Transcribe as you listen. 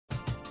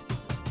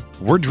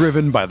We're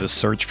driven by the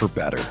search for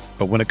better.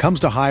 But when it comes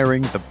to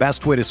hiring, the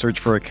best way to search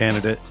for a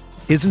candidate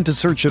isn't to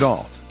search at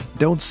all.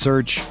 Don't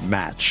search,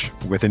 match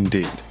with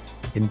Indeed.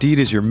 Indeed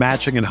is your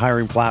matching and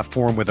hiring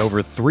platform with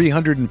over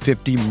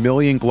 350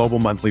 million global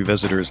monthly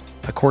visitors,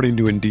 according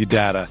to Indeed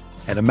data,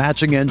 and a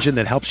matching engine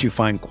that helps you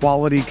find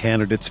quality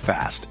candidates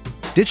fast.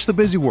 Ditch the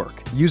busy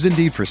work. Use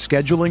Indeed for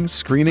scheduling,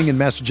 screening, and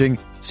messaging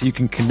so you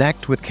can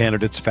connect with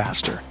candidates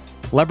faster.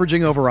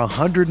 Leveraging over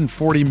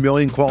 140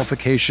 million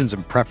qualifications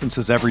and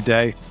preferences every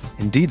day,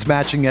 Indeed's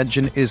matching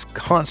engine is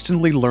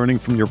constantly learning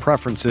from your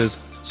preferences,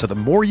 so the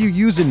more you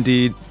use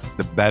Indeed,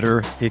 the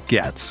better it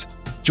gets.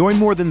 Join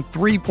more than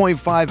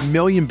 3.5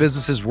 million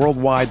businesses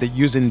worldwide that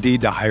use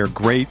Indeed to hire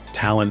great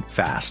talent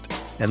fast.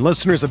 And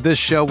listeners of this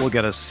show will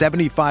get a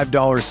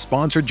 $75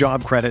 sponsored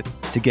job credit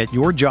to get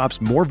your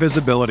jobs more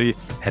visibility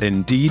at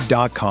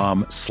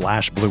Indeed.com/Blue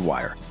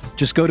Wire.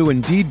 Just go to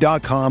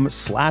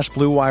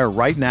Indeed.com/Blue Wire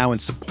right now and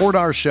support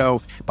our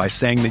show by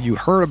saying that you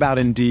heard about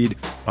Indeed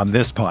on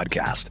this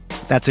podcast.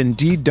 That's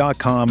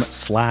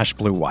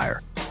Indeed.com/Blue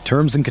Wire.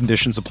 Terms and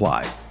conditions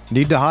apply.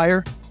 Need to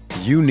hire?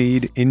 You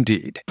need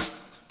Indeed.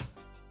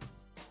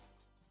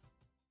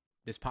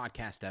 This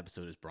podcast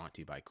episode is brought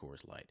to you by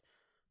Coors Light.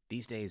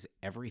 These days,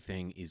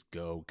 everything is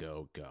go,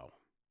 go, go.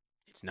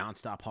 It's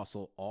nonstop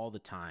hustle all the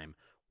time.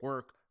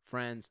 Work,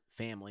 friends,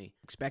 family,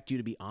 expect you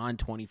to be on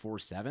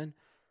 24/7.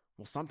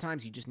 Well,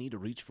 sometimes you just need to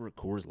reach for a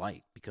Coors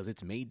Light because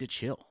it's made to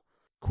chill.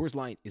 Coors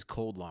Light is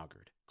cold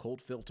lagered,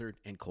 cold filtered,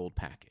 and cold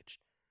packaged.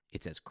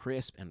 It's as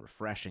crisp and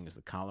refreshing as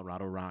the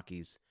Colorado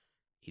Rockies.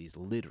 It is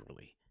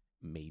literally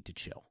made to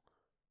chill.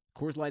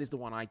 Coors Light is the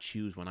one I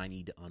choose when I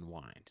need to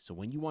unwind. So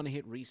when you want to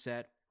hit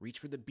reset, reach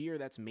for the beer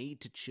that's made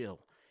to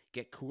chill.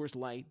 Get Coors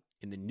Light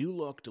in the new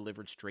look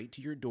delivered straight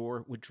to your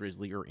door with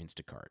Drizzly or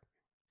Instacart.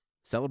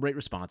 Celebrate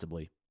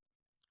responsibly.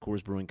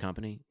 Coors Brewing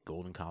Company,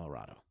 Golden,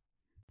 Colorado.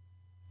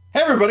 Hey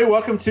everybody,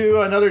 welcome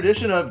to another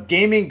edition of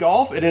Gaming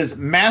Golf. It is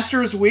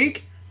Masters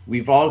Week.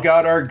 We've all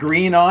got our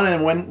green on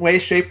in one way,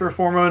 shape, or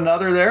form or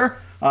another there.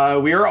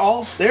 We are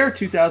all there,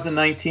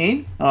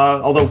 2019,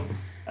 although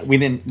we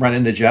didn't run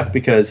into Jeff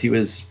because he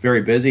was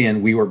very busy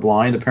and we were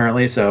blind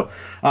apparently, so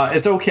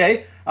it's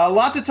okay. A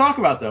lot to talk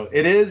about though.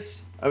 It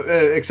is an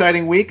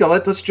exciting week.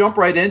 Let's jump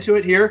right into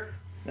it here.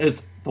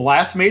 It's the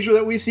last major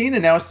that we've seen,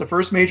 and now it's the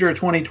first major of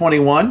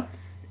 2021.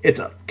 It's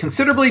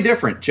considerably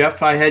different.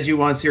 Jeff, I had you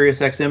on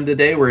SiriusXM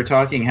today. We were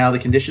talking how the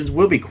conditions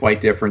will be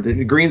quite different.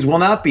 The greens will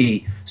not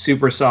be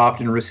super soft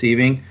and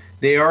receiving.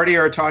 They already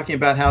are talking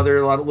about how they're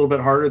a little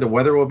bit harder. The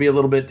weather will be a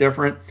little bit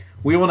different.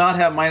 We will not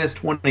have minus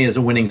 20 as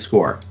a winning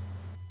score.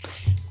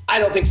 I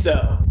don't think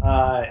so.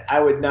 I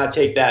would not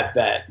take that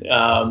bet.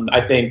 I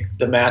think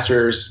the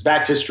Masters,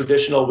 back to its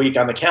traditional week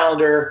on the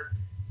calendar,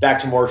 back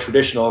to more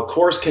traditional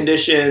course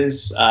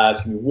conditions.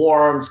 It's going to be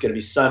warm. It's going to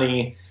be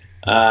sunny.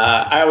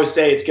 I always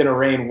say it's going to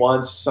rain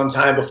once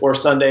sometime before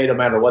Sunday, no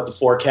matter what the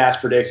forecast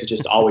predicts. It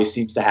just always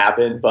seems to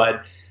happen.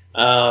 But,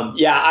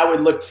 I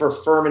would look for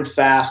firm and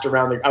fast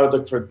I would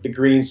look for the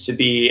greens to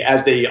be,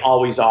 as they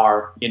always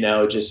are,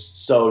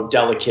 just so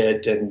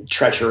delicate and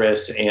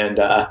treacherous and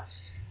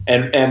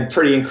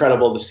pretty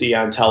incredible to see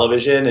on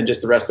television, and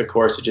just the rest of the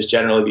course to just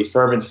generally be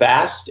firm and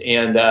fast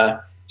and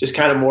just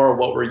kind of more of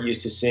what we're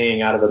used to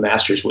seeing out of a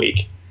Masters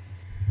week.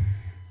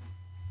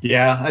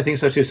 Yeah, I think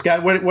so too.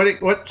 Scott,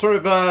 what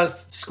sort of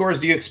scores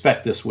do you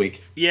expect this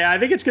week? Yeah, I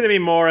think it's going to be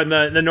more in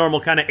the normal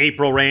kind of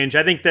April range.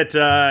 I think that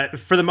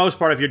for the most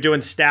part, if you're doing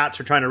stats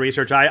or trying to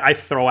research, I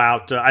throw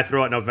out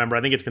November.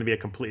 I think it's going to be a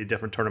completely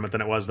different tournament than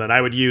it was then.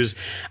 I would use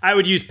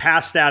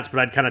past stats, but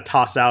I'd kind of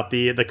toss out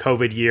the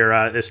COVID year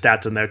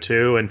stats in there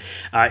too. And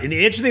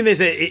the interesting thing is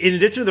that in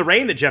addition to the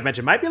rain that Jeff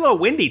mentioned, it might be a little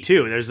windy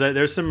too. There's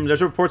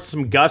reports of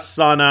some gusts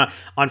on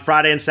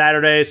Friday and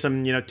Saturday,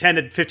 some 10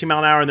 to 15 mile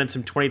an hour, and then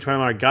some 20 mile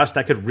an hour gusts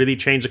that could really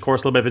change the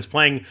course a little bit. If it's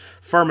playing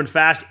firm and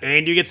fast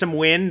and you get some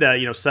wind,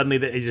 suddenly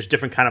there's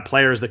different kind of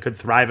players that could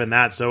thrive in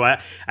that. So I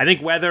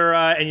think weather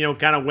and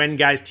kind of when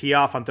guys tee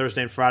off on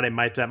Thursday and Friday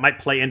might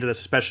play into this,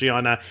 especially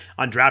on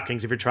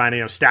DraftKings if you're trying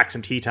to stack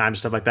some tee times,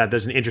 stuff like that.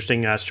 There's an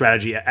interesting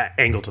strategy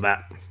angle to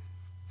that.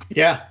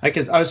 Yeah, I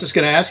was just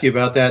going to ask you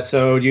about that.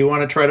 So do you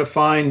want to try to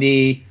find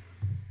the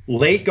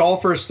late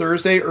golfers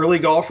Thursday, early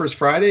golfers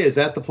Friday? Is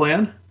that the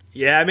plan?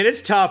 Yeah, I mean,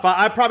 it's tough.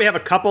 I probably have a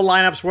couple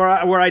lineups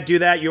where I do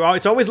that.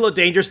 It's always a little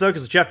dangerous, though,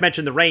 because Jeff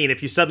mentioned the rain.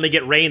 If you suddenly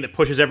get rain that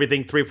pushes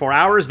everything 3-4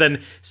 hours,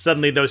 then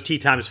suddenly those tee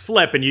times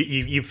flip, and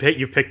you've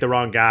picked the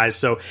wrong guys.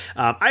 So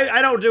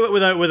I don't do it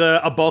with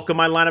a bulk of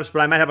my lineups,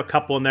 but I might have a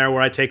couple in there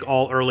where I take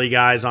all early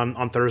guys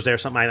on Thursday or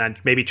something like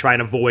that. Maybe try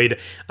and avoid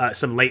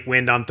some late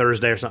wind on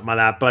Thursday or something like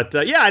that. But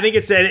I think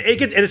it's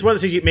one of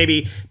those things you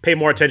maybe pay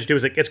more attention to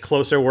as it gets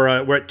closer.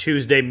 We're at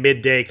Tuesday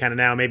midday kind of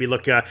now. Maybe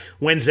look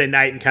Wednesday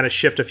night and kind of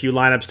shift a few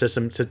lineups to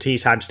some tee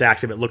time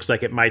stacks if it looks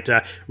like it might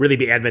really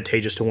be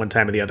advantageous to one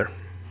time or the other.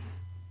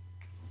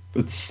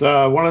 It's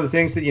one of the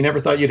things that you never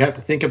thought you'd have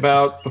to think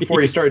about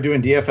before you started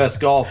doing DFS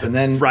golf, and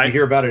then you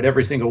hear about it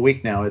every single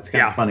week now. It's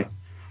kind of funny.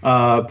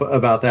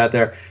 about that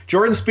there.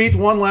 Jordan Spieth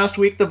won last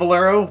week, the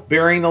Valero,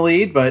 bearing the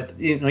lead, but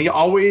he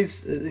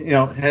always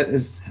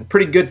has a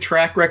pretty good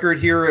track record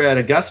here at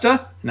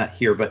Augusta. Not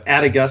here, but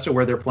at Augusta,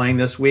 where they're playing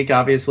this week,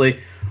 obviously.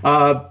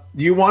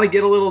 You want to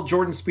get a little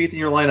Jordan Spieth in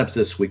your lineups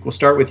this week. We'll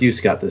start with you,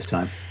 Scott, this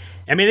time.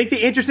 I mean, I think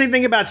the interesting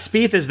thing about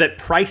Spieth is that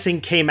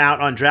pricing came out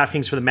on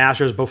DraftKings for the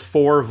Masters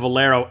before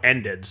Valero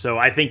ended. So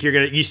I think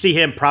you see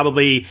him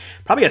probably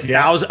a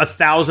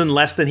thousand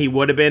less than he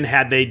would have been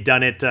had they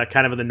done it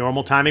kind of in the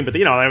normal timing.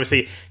 But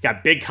obviously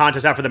got big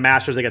contests out for the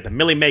Masters. They got the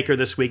Millie Maker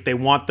this week. They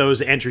want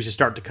those entries to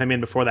start to come in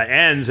before that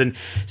ends. And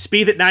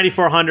Spieth at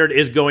 9,400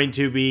 is going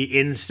to be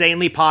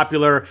insanely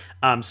popular.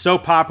 So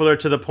popular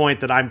to the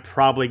point that I'm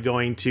probably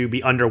going to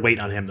be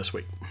underweight on him this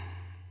week.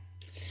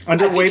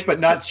 Underweight,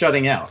 but not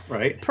shutting out,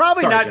 right?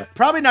 Probably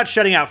not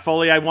shutting out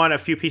fully. I want a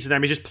few pieces there. I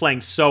mean, he's just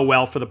playing so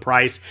well for the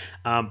price.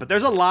 But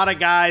there's a lot of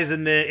guys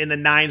in the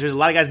 9s. There's a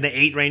lot of guys in the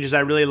 8 ranges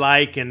I really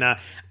like, and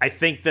I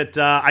think that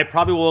I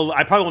probably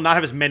will not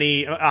have as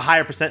many a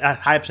high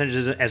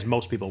percentages as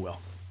most people will.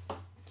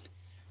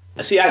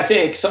 See, I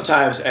think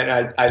sometimes,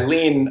 and I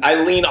lean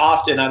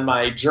often on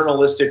my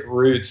journalistic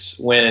roots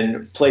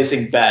when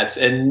placing bets,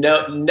 and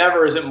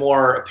never is it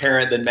more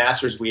apparent than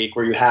Masters Week,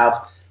 where you have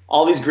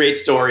all these great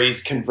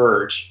stories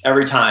converge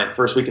every time.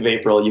 First week of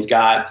April, you've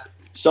got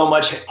so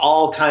much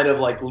all kind of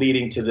like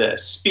leading to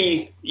this.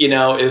 Spieth,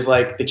 is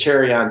like the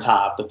cherry on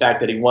top. The fact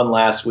that he won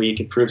last week,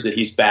 it proves that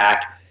he's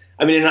back.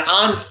 I mean, an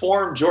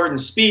on-form Jordan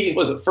Spieth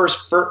was the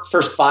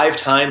first 5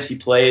 times he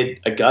played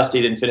Augusta,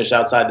 he didn't finish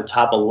outside the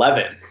top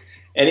 11.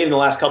 And even the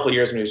last couple of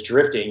years when he was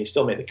drifting, he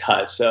still made the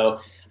cut. So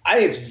I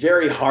think it's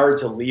very hard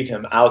to leave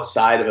him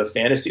outside of a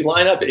fantasy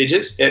lineup.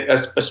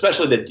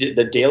 Especially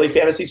the daily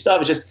fantasy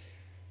stuff, it's just,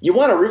 you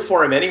want to root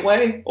for him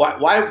anyway.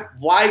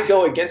 Why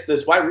go against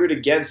this? Why root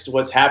against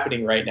what's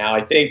happening right now?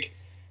 I think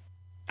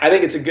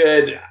it's a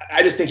good.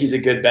 I just think he's a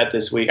good bet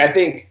this week. I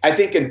think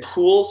in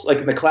pools, like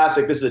in the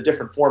Classic, this is a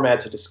different format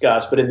to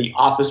discuss. But in the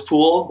office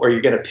pool, where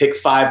you're going to pick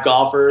 5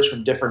 golfers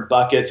from different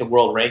buckets of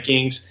world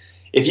rankings,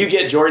 if you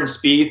get Jordan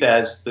Spieth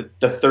as the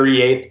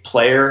 38th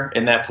player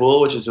in that pool,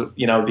 which is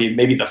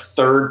maybe the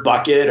 3rd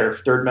bucket or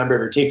 3rd member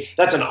of your team,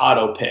 that's an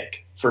auto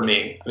pick for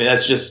me. I mean,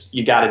 that's just,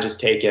 you got to just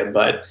take him,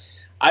 but.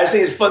 I just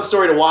think it's a fun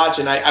story to watch,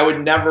 and I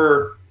would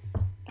never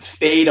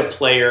fade a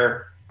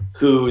player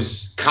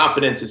whose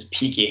confidence is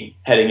peaking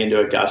heading into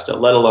Augusta,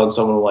 let alone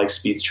someone like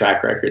Spieth's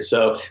track record.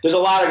 So there's a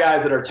lot of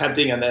guys that are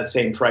tempting on that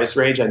same price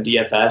range on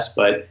DFS,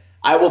 but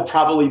I will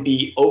probably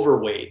be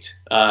overweight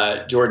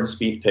Jordan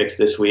Spieth picks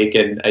this week,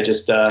 and I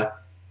just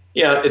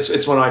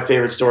it's one of my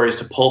favorite stories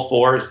to pull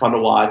for. It's fun to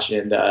watch,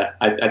 and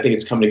I think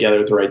it's coming together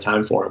at the right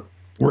time for him.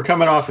 We're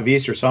coming off of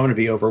Easter, so I'm going to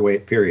be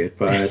overweight, period.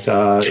 But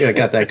I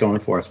got that going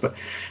for us. But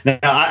now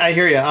I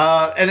hear you.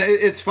 And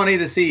it's funny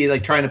to see,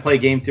 like, trying to play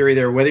game theory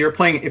there. Whether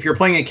if you're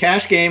playing a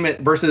cash game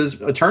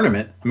versus a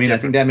tournament, I mean, I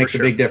think that makes a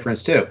big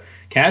difference too.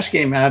 Cash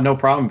game, I have no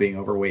problem being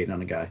overweight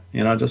on a guy.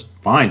 Just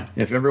fine.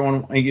 If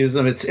everyone uses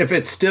them, if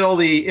it's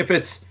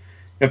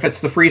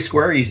the free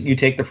square, you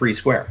take the free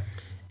square.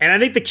 And I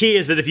think the key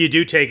is that if you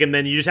do take him,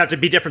 then you just have to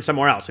be different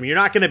somewhere else. I mean,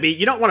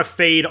 you don't want to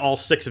fade all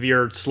 6 of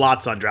your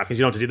slots on DraftKings.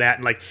 You don't have to do that.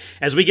 And like,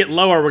 as we get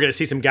lower, we're going to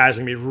see some guys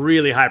going to be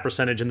really high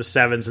percentage in the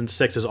 7s and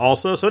 6s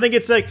also. So I think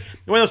it's like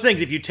one of those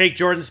things. If you take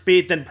Jordan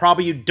Spieth, then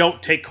probably you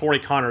don't take Corey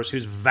Connors,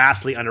 who's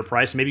vastly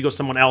underpriced. Maybe you go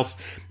someone else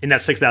in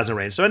that 6,000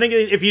 range. So I think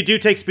if you do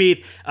take Spieth,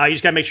 you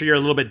just got to make sure you're a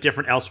little bit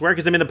different elsewhere.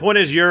 Because I mean, the point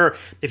is,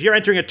 if you're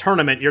entering a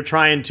tournament, you're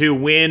trying to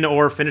win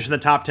or finish in the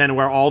top 10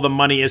 where all the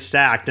money is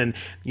stacked, and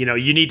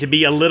you need to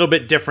be a little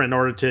bit different in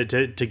order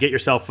to get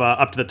yourself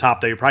up to the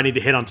top there. You probably need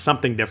to hit on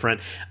something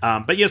different.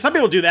 But some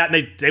people do that,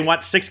 and they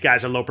want 6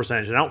 guys at low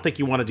percentage. And I don't think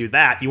you want to do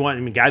that.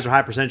 Guys are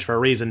high percentage for a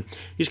reason.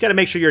 You just got to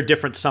make sure you're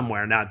different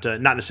somewhere, not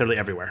necessarily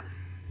everywhere.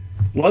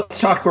 Let's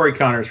talk Corey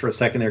Connors for a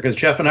second there, because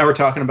Jeff and I were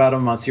talking about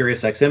him on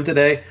SiriusXM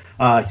today.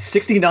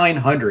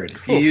 6,900.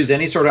 If you use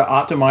any sort of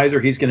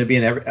optimizer, he's going to be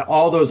in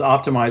all those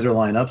optimizer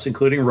lineups,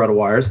 including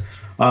RotoWires.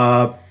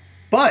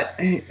 But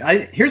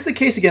here's the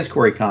case against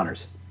Corey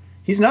Connors.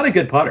 He's not a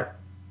good putter.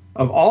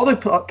 Of all the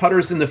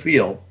putters in the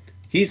field,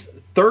 he's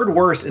 3rd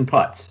worst in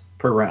putts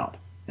per round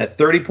at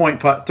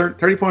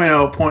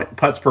 30.0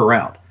 putts per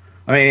round.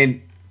 I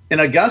mean,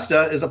 in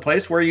Augusta is a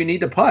place where you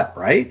need to putt,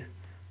 right?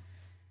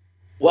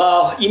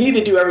 Well, you need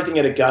to do everything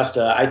at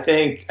Augusta. I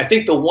think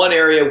the one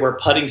area where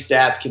putting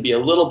stats can be a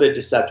little bit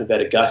deceptive at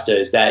Augusta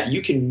is that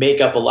you can make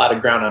up a lot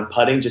of ground on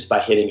putting just by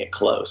hitting it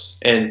close.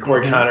 And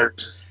Corey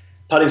Connors'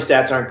 putting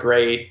stats aren't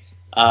great.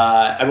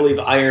 I believe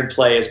iron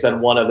play has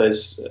been one of an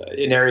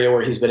area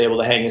where he's been able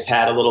to hang his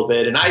hat a little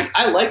bit. And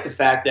I like the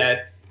fact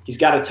that he's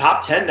got a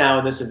top 10 now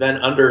in this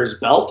event under his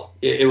belt.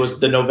 It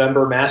was the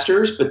November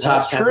Masters, but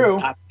top 10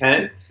 is top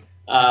 10.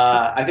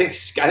 I think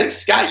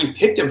Scott, you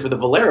picked him for the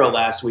Valero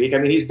last week. I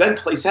mean, he's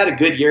had a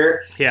good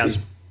year. He has.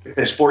 He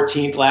finished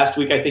 14th last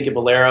week, I think, at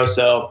Valero.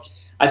 So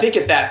I think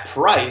at that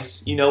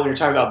price, when you're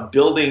talking about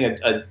building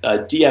a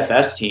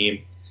DFS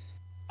team,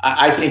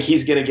 I think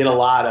he's going to get a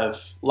lot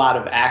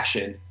of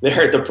action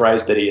there at the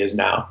price that he is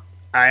now.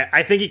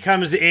 I think he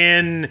comes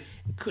in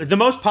the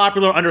most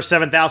popular under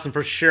 7,000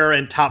 for sure,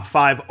 and top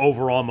 5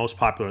 overall most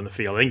popular in the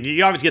field. I think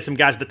you obviously get some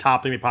guys at the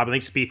top that will be popular. I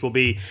think Spieth will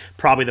be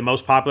probably the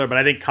most popular, but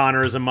I think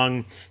Connor is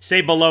among,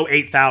 say, below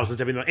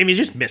 8,000. I mean, he's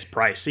just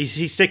mispriced.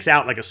 He sticks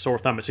out like a sore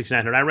thumb at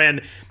 6,900. I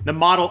ran the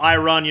model I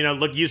run,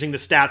 using the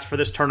stats for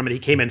this tournament. He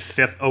came in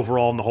 5th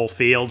overall in the whole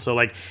field. So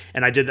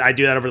and I do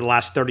that over the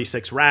last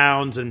 36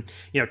 rounds, and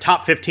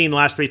top 15 the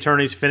last 3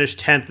 tourneys. Finished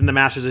 10th in the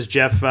Masters, as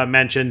Jeff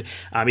mentioned.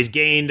 He's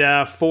gained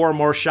 4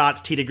 more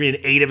shots, tee to green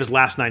in 8 of his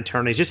last 9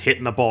 tourneys. Just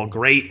hitting the ball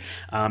great.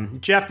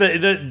 Jeff,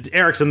 the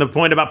Erickson, the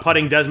point about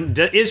putting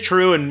is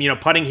true,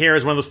 and putting here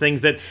is one of those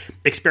things that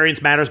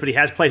experience matters. But he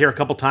has played here a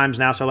couple times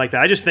now, so I like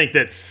that. I just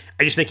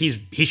think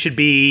he should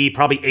be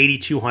probably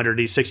 8,200.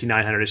 He's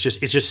 6,900. It's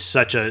just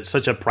such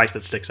a price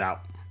that sticks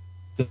out.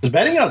 The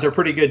betting odds are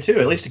pretty good too.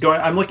 At least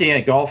I'm looking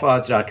at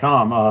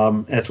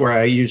golfodds.com. That's where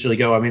I usually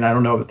go. I mean, I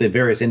don't know about the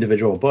various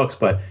individual books,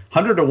 but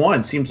 100 to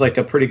 1 seems like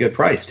a pretty good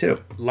price too.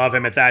 Love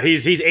him at that.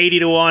 He's 80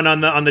 to 1 on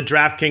the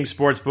DraftKings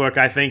Sportsbook.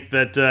 I think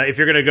that if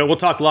you're going to go, we'll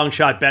talk long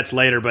shot bets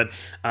later, but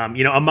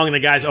among the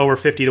guys over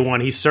 50 to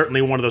 1, he's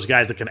certainly one of those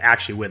guys that can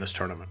actually win this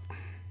tournament.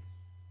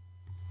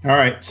 All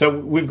right, so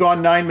we've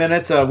gone 9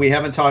 minutes. We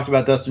haven't talked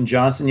about Dustin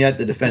Johnson yet,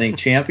 the defending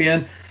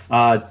champion.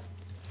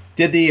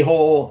 Did the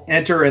whole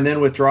enter and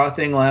then withdraw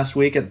thing last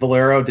week at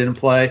Valero, didn't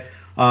play.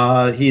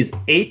 He's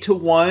 8 to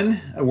 1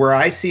 where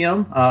I see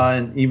him,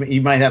 and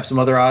you might have some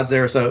other odds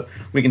there, so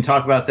we can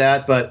talk about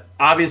that. But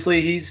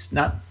obviously, he's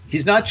not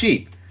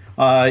cheap.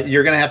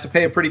 You're going to have to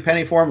pay a pretty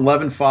penny for him.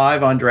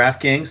 11.5 on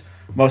DraftKings,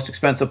 most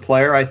expensive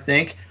player, I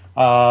think.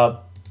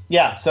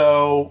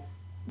 So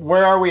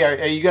where are we?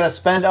 Are you going to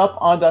spend up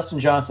on Dustin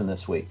Johnson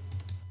this week?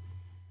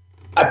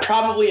 I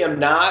probably am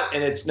not,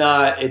 and it's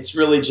not. It's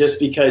really just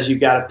because you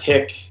got to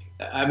pick.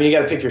 I mean, you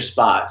got to pick your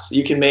spots.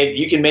 You can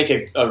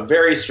make a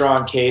very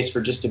strong case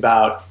for just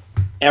about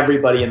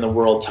everybody in the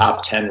world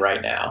top 10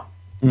 right now.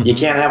 Mm-hmm. You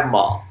can't have them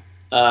all,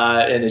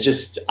 and it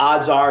just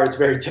odds are it's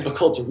very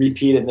difficult to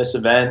repeat in this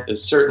event.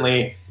 There's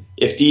certainly,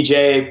 if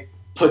DJ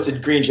puts a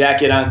green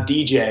jacket on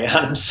DJ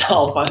on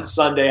himself on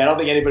Sunday, I don't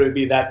think anybody would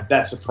be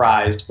that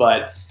surprised.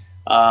 But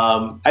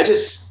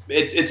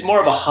it's more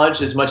of a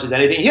hunch as much as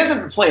anything. He hasn't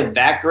been playing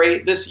that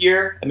great this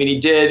year. I mean, he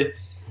did.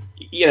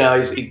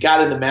 He got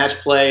in the match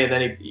play, and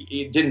then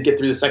he didn't get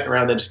through the second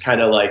round. Then just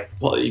kind of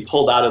he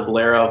pulled out of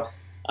Valero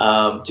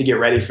to get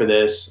ready for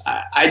this.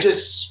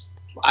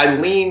 I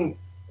lean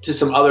to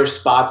some other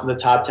spots in the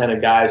top 10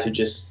 of guys who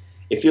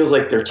it feels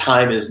like their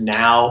time is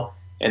now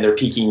and they're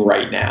peaking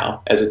right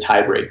now as a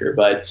tiebreaker.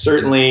 But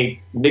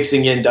certainly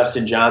mixing in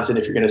Dustin Johnson,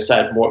 if you're going to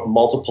set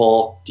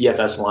multiple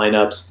DFS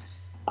lineups,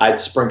 I'd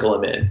sprinkle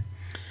him in.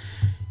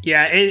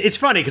 Yeah, it's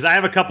funny because I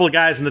have a couple of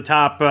guys in the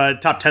top 10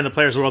 of the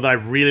players in the world that I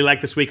really like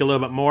this week a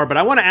little bit more. But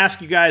I want to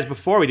ask you guys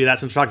before we do that,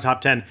 since we're talking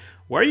top 10,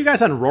 where are you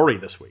guys on Rory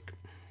this week?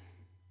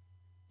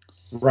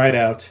 Right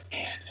out.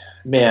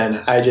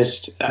 Man,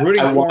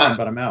 rooting for him,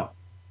 but I'm out.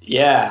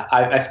 Yeah,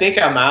 I think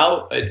I'm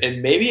out,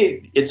 and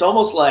maybe it's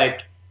almost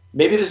like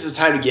maybe this is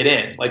time to get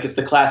in. Like it's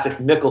the classic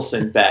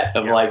Mickelson bet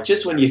of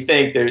just when you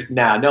think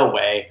no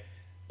way.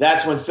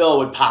 That's when Phil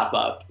would pop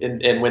up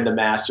and win the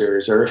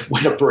Masters or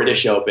win a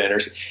British Open, or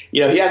he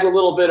has a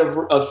little bit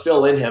of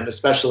Phil in him,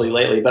 especially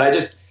lately. But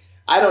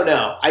I don't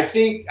know. I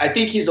think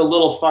he's a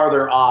little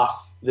farther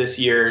off this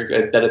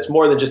year. That it's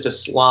more than just a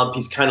slump.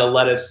 He's kind of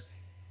let us,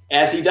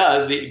 as he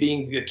does,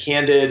 being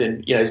candid,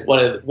 and he's one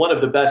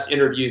of the best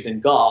interviews in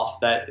golf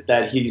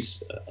that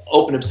he's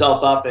opened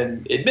himself up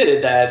and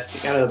admitted that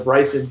kind of the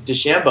Bryson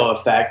DeChambeau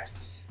effect,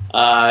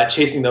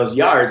 chasing those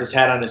yards, has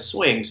had on his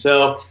swing.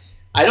 So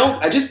I don't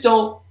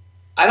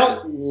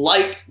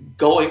like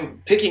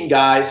picking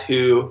guys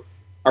who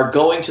are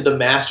going to the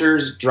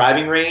Masters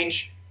driving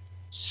range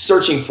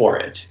searching for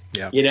it.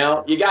 Yeah.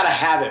 You got to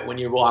have it when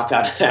you walk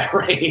out of that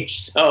range.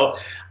 So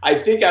I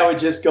think I would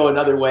just go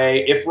another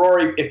way.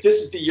 If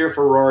this is the year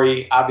for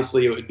Rory,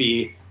 obviously it would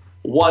be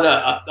one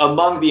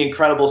among the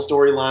incredible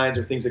storylines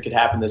or things that could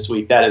happen this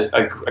week. That is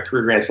a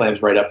career Grand Slam's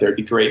right up there. It'd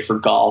be great for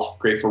golf,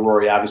 great for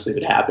Rory, obviously, if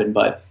it happened.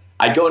 But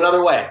I'd go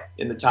another way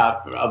in the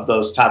top of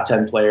those top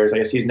 10 players. I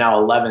guess he's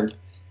now 11th.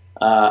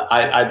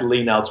 I'd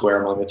lean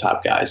elsewhere among the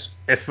top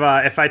guys. If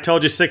I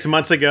told you 6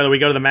 months ago that we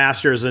go to the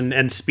Masters and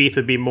Spieth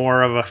would be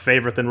more of a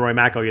favorite than Rory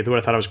McIlroy, you would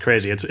have thought I was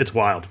crazy. It's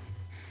wild.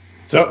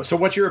 So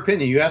what's your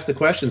opinion? You asked the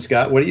question,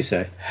 Scott. What do you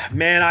say?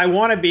 Man, I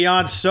want to be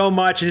on so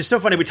much. And it's so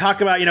funny. We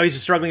talk about,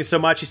 he's struggling so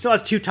much. He still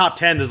has 2 top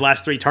 10s his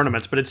last 3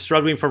 tournaments, but it's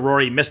struggling for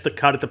Rory. He missed the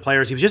cut at the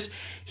Players.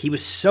 He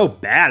was so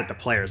bad at the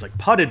Players,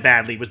 putted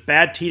badly, was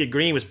bad tee to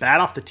green, was bad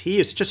off the tee.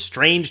 It was such a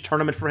strange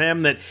tournament for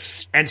him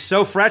and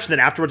so fresh. And then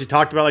afterwards he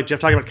talked about, Jeff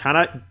talking about kind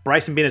of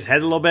Bryson being his head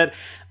a little bit.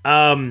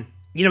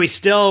 He's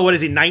still,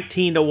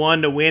 19 to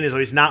 1 to win. So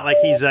he's not like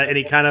he's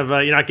any kind of,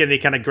 you're not getting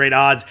any kind of great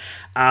odds.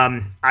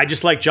 I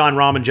just like Jon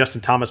Rahm and Justin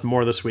Thomas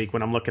more this week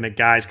when I'm looking at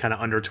guys kind of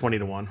under 20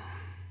 to 1.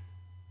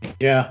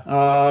 Yeah,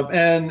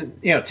 and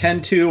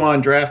 10-2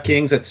 on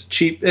DraftKings. It's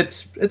cheap.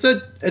 It's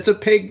a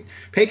pay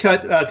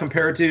cut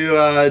compared to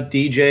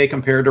DJ,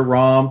 compared to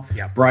Rahm.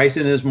 Yeah.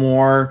 Bryson is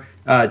more.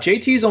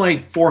 JT's only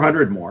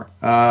 400 more.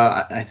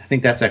 I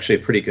think that's actually a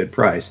pretty good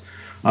price.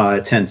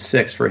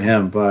 10-6 for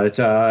him. But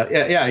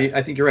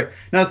I think you're right.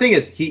 Now the thing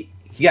is, he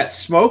got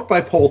smoked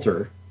by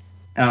Poulter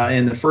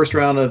in the first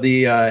round of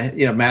the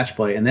match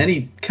play, and then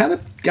he kind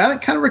of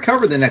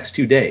recovered the next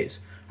 2 days.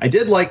 I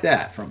did like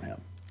that from him.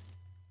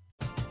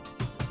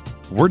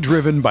 We're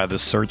driven by the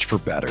search for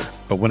better.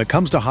 But when it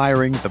comes to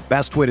hiring, the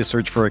best way to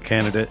search for a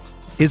candidate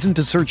isn't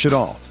to search at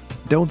all.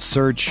 Don't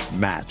search,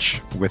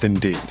 match with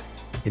Indeed.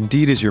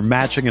 Indeed is your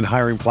matching and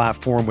hiring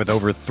platform with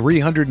over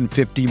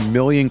 350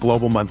 million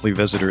global monthly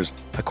visitors,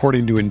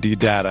 according to Indeed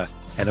data,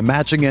 and a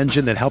matching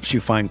engine that helps you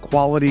find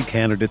quality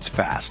candidates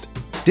fast.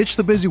 Ditch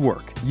the busy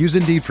work. Use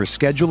Indeed for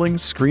scheduling,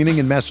 screening,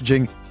 and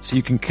messaging so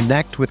you can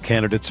connect with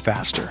candidates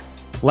faster.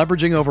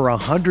 Leveraging over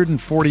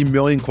 140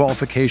 million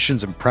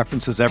qualifications and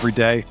preferences every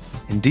day,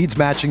 Indeed's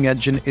matching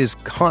engine is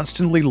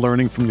constantly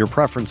learning from your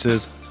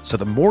preferences, so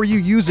the more you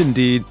use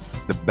Indeed,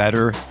 the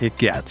better it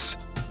gets.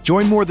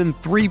 Join more than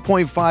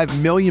 3.5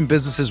 million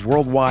businesses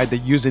worldwide that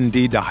use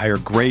Indeed to hire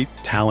great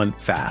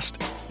talent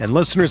fast. And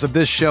listeners of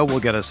this show will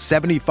get a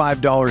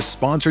 $75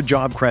 sponsored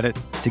job credit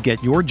to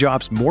get your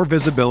jobs more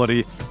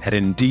visibility at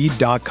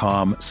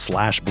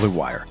Indeed.com/Blue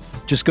Wire.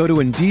 Just go to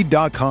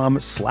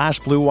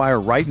Indeed.com/Blue Wire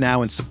right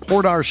now and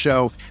support our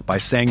show by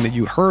saying that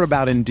you heard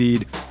about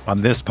Indeed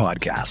on this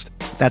podcast.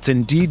 That's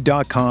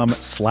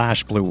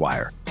Indeed.com/Blue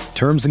Wire.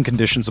 Terms and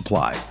conditions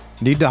apply.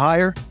 Need to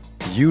hire?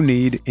 You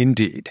need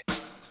Indeed.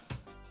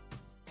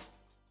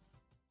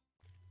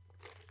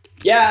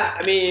 Yeah,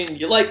 I mean,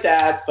 you like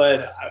that,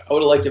 but I would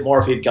have liked it more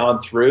if he'd gone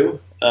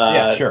through.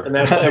 Yeah, sure. And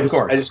then of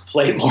course, I just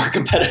played more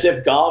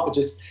competitive golf.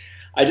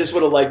 I just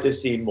would have liked to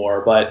see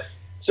more. But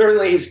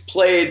certainly, he's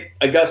played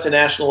Augusta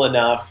National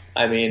enough.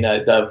 I mean,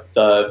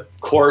 the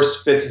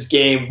course fits his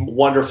game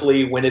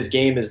wonderfully when his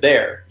game is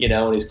there,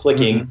 and he's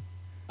clicking.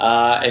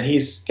 Mm-hmm. And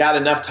he's got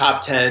enough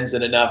top tens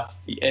and enough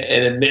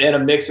and a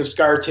mix of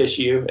scar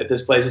tissue at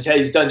this place.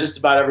 He's done just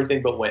about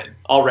everything but win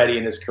already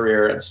in his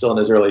career, and still in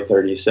his early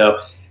 30s. So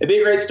it'd be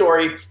a great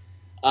story.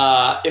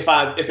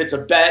 If it's a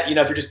bet, if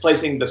you're just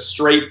placing the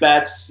straight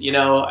bets,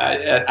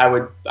 I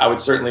would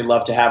certainly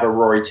love to have a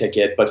Rory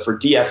ticket. But for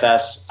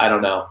DFS, I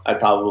don't know. I'd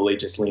probably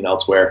just lean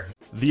elsewhere.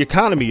 The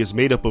economy is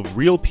made up of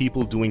real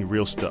people doing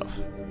real stuff,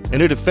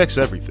 and it affects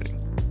everything.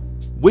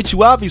 Which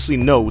you obviously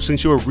know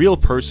since you're a real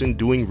person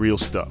doing real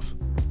stuff.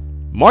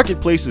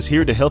 Marketplace is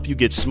here to help you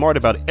get smart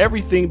about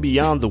everything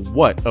beyond the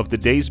what of the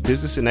day's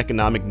business and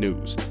economic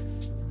news.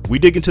 We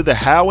dig into the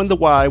how and the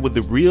why with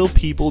the real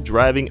people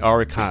driving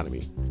our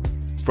economy.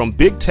 From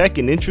big tech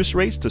and interest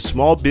rates to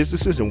small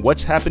businesses and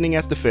what's happening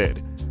at the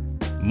Fed.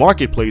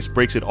 Marketplace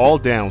breaks it all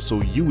down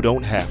so you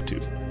don't have to.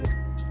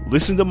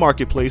 Listen to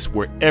Marketplace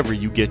wherever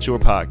you get your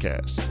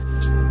podcasts.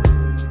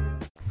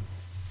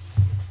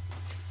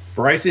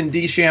 Bryson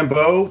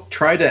DeChambeau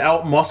tried to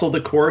outmuscle the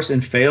course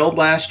and failed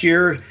last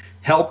year.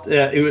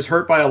 It was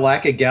hurt by a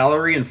lack of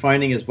gallery and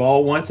finding his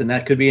ball once, and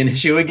that could be an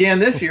issue again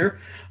this year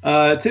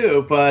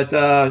too. But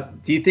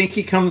do you think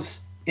he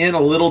comes in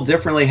a little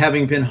differently,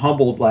 having been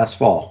humbled last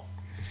fall?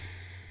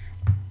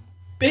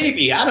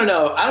 Maybe. I don't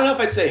know if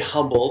I'd say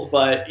humbled,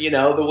 but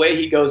the way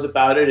he goes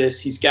about it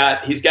is he's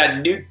got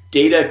new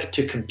data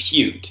to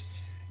compute.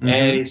 Mm-hmm.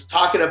 And he's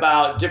talking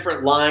about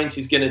different lines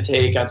he's going to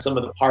take on some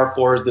of the par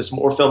fours.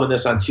 We're filming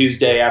this on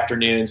Tuesday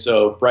afternoon,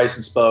 so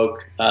Bryson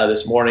spoke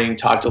this morning,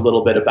 talked a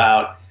little bit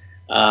about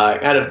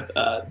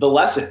the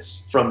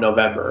lessons from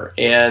November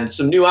and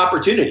some new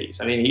opportunities.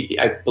 I mean,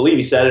 I believe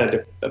he said,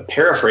 and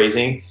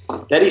paraphrasing,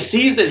 that he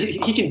sees that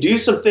he can do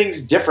some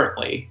things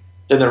differently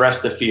than the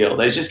rest of the field.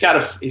 That he's just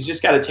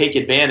got to take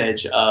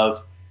advantage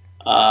of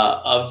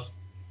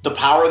the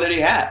power that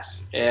he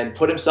has and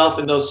put himself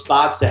in those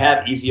spots to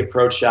have easy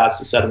approach shots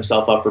to set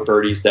himself up for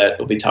birdies that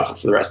will be tougher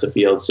for the rest of the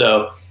field.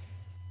 So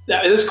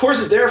this course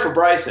is there for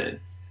Bryson,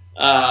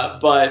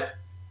 but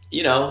he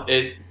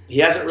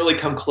hasn't really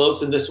come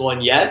close in this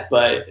one yet.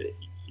 But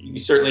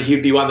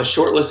he'd be on the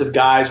short list of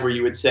guys where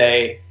you would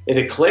say, if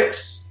it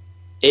clicks,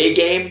 A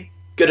game,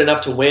 good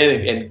enough to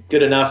win, and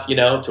good enough,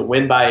 to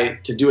win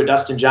to do a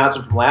Dustin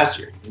Johnson from last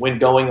year, win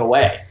going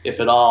away,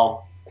 if it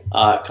all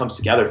comes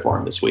together for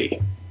him this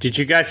week. Did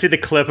you guys see the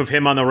clip of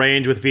him on the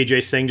range with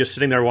Vijay Singh just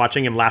sitting there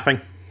watching him laughing?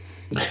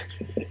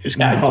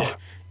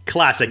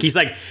 Classic. He's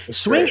like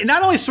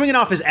not only swinging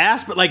off his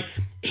ass, but like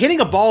hitting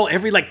a ball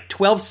every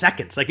 12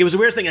 seconds. Like it was the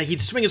weirdest thing. Like he'd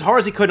swing as hard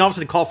as he could and all of a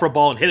sudden call for a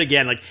ball and hit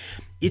again. Like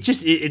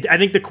I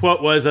think the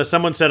quote was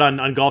someone said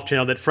on Golf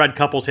Channel that Fred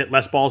Couples hit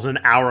less balls in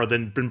an hour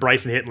than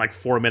Bryson hit in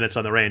 4 minutes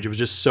on the range. It was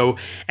just so.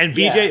 And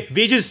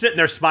Vijay's sitting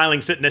there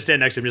smiling, sitting next to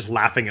him, just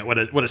laughing at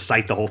what a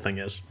sight the whole thing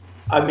is.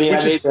 I mean,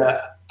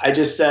 I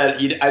just said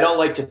I don't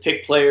like to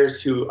pick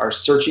players who are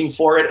searching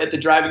for it at the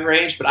driving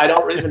range, but I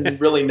don't even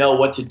really know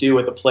what to do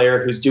with a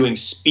player who's doing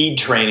speed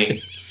training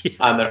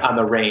on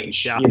the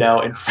range. Yeah.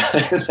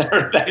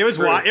 It was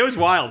wild. It was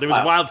wild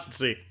to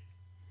see.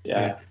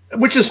 Yeah.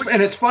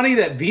 And it's funny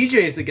that VJ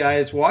is the guy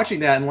that's watching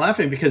that and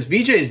laughing, because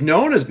VJ is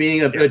known as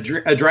being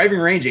a driving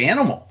range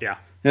animal. Yeah.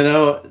 You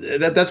know,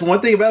 that's one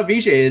thing about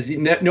VJ is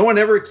no one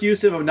ever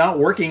accused him of not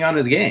working on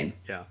his game.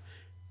 Yeah.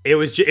 It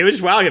was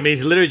just wild. I mean,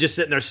 he's literally just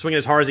sitting there swinging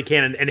as hard as he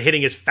can and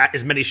hitting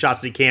as many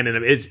shots as he can. And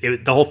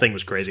the whole thing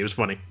was crazy. It was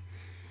funny.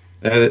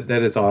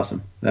 That is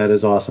awesome. That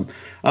is awesome.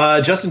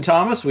 Justin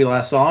Thomas, we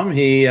last saw him.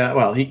 He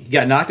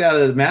got knocked out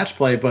of the match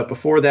play, but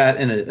before that,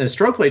 in a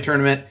stroke play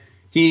tournament,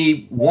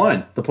 he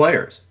won the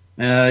Players.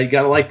 You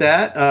got to like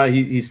that.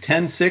 He's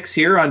 10-6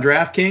 here on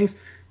DraftKings.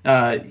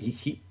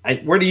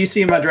 Where do you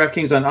see him on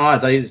DraftKings on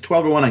odds? He's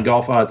 12-1 on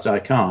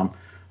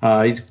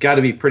golfodds.com. He's got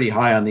to be pretty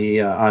high on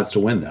the odds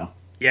to win, though.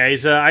 Yeah,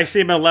 I see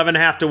him at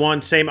 11.5 to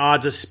 1, same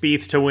odds as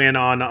Spieth to win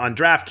on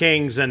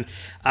DraftKings, and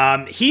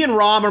he and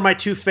Rahm are my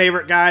two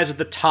favorite guys at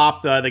the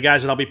top, the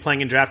guys that I'll be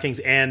playing in DraftKings,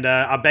 and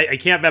I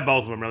can't bet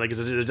both of them really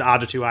because the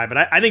odds are too high.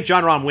 But I think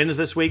Jon Rahm wins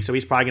this week, so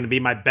he's probably going to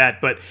be my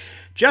bet. But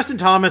Justin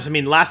Thomas, I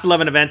mean, last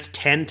 11 events,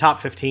 10 top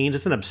 15s.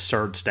 It's an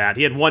absurd stat.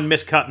 He had one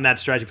miscut in that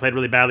stretch. He played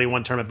really badly in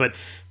one tournament, but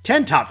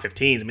 10 top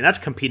 15s. I mean, that's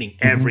competing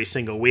every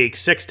single week.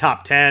 6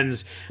 top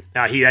 10s.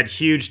 He had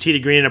huge tee to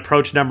green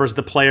approach numbers,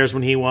 the Players,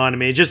 when he won. I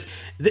mean,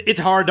 it's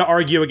hard to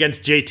argue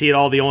against JT at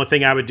all. The only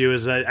thing I would do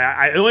is,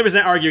 the only reason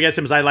I argue against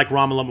him is I like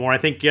Rahm a little more. I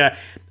think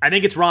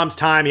it's Rahm's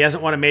time. He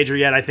hasn't won a major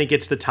yet. I think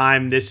it's the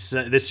time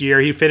this year.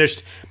 He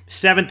finished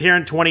 7th here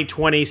in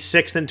 2020,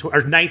 9th in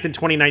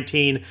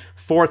 2019,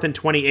 4th in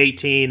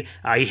 2018.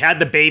 He had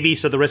the baby,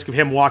 so the risk of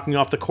him walking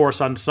off the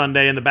course on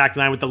Sunday in the back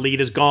nine with the lead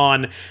is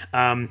gone.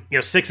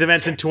 6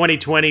 events in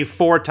 2020,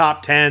 4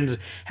 top 10s,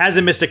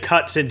 hasn't missed a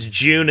cut since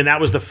June, and that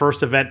was the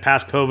first event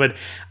past COVID.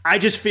 I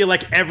just feel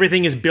like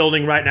everything is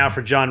building right now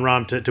for Jon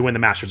Rahm to win the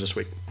Masters this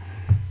week.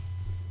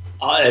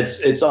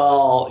 It's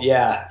all,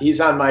 yeah.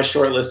 He's on my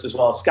short list as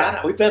well.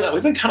 Scott, we've been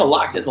kind of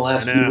locked in the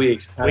last few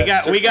weeks. We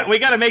got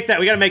to make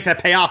that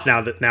pay off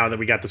now that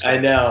we got this. I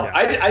know.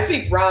 Yeah. I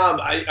think Rahm.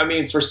 I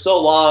mean, for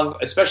so long,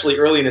 especially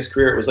early in his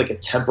career, it was like a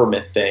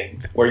temperament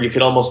thing where you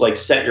could almost like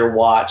set your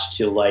watch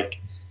to like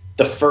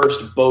the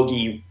first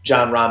bogey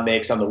Jon Rahm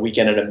makes on the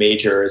weekend at a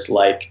major is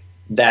like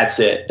that's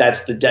it.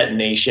 That's the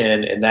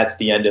detonation, and that's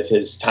the end of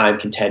his time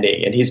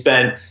contending. And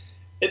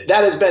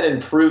that has been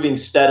improving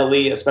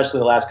steadily, especially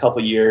the last couple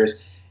of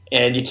years.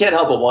 And you can't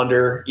help but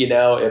wonder,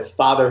 if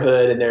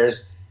fatherhood, and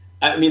there's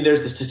the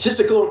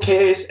statistical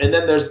case, and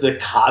then there's the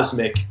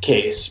cosmic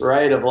case,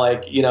 right? Of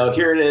like,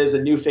 here it is,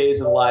 a new phase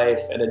of life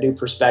and a new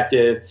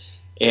perspective.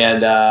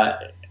 And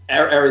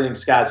everything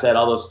Scott said,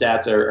 all those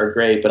stats are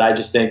great. But I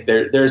just think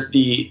there's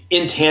the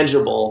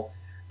intangible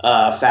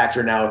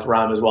factor now with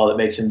Rahm as well that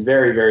makes him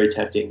very, very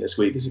tempting this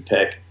week as a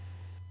pick.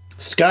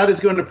 Scott is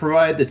going to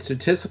provide the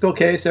statistical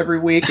case every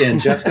week, and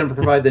Jeff's going to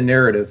provide the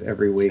narrative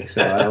every week.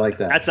 So I like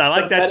that. I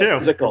like that too.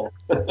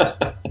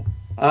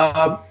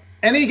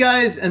 Any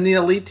guys in the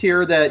elite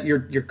tier that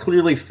you're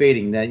clearly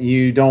fading that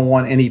you don't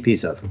want any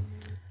piece of?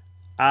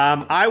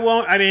 I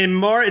won't. I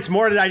mean, it's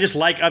more that I just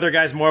like other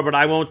guys more, but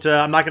I won't.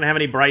 I'm not going to have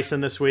any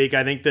Bryson this week.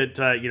 I think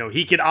that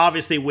he could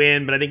obviously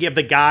win, but I think if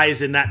the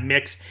guys in that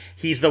mix,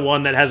 he's the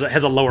one that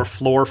has a lower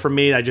floor for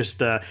me. I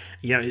just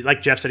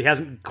like Jeff said, he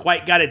hasn't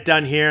quite got it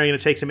done here. I'm going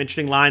to take some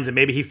interesting lines, and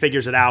maybe he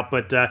figures it out.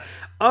 But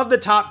of the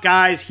top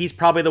guys, he's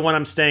probably the one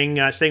I'm staying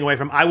away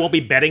from. I won't be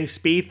betting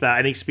Spieth.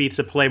 I think Spieth's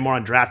a play more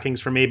on DraftKings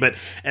for me. But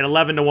at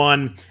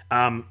 11-1,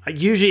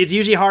 it's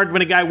usually hard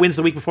when a guy wins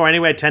the week before.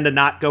 Anyway, I tend to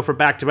not go for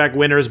back-to-back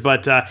winners,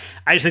 but I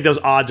just think those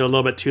odds are a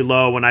little bit too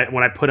low when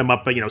I put them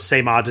up.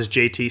 Same odds as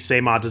JT,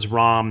 same odds as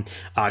Rahm,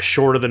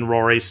 shorter than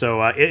Rory. So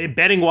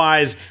betting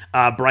wise,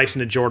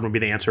 Bryson and Jordan would be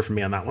the answer for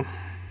me on that one.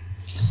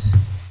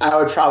 I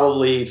would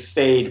probably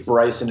fade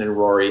Bryson and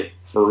Rory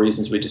for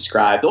reasons we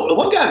described. The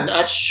one guy I'm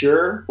not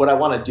sure what I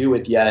want to do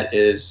with yet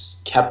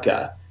is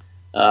Koepka.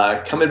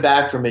 Coming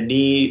back from a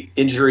knee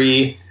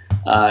injury,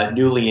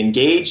 newly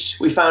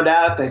engaged, we found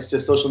out, thanks to a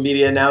social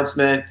media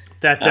announcement.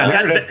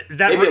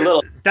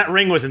 That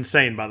ring was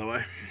insane, by the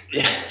way.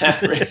 Yeah,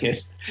 that ring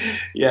is.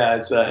 Yeah,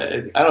 it's I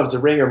don't know if it's a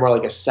ring or more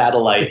like a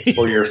satellite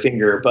for your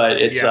finger, but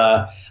it's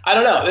I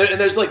don't know. And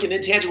there's like an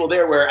intangible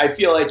there where I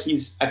feel like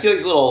he's a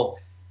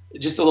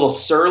little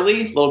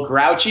surly, a little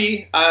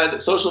grouchy on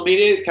social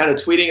media. He's kind of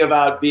tweeting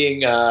about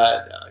being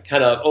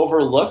kind of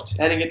overlooked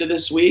heading into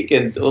this week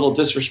and a little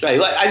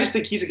disrespect. I just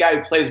think he's a guy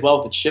who plays well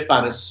with a chip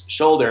on his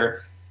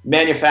shoulder,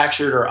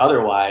 manufactured or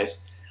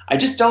otherwise. I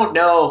just don't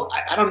know.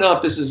 I don't know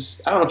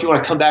if you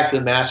want to come back to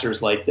the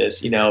Masters like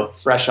this,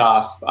 fresh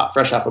off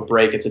a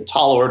break. It's a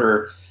tall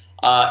order.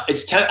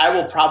 I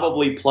will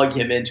probably plug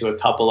him into a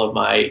couple of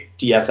my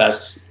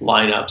DFS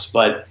lineups,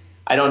 but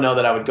I don't know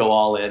that I would go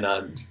all in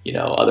on,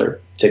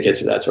 other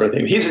tickets or that sort of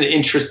thing. He's an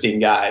interesting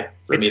guy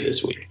for me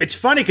this week. It's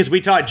funny because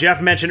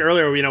Jeff mentioned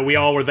earlier, we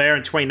all were there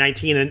in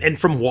 2019, and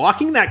from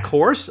walking that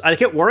course, I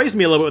think it worries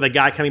me a little bit with a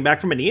guy coming back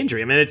from a knee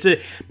injury. I mean, it's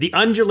the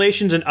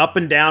undulations and up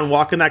and down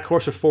walking that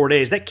course for 4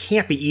 days. That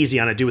can't be easy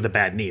on a dude with a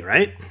bad knee,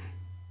 right?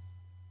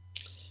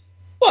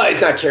 Well,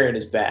 he's not carrying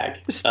his bag.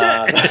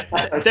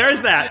 There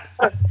is that.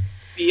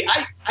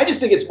 I just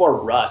think it's more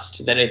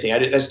rust than anything. I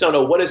just don't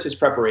know what is his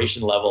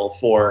preparation level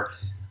for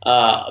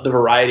the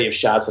variety of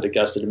shots that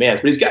Augusta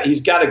demands. But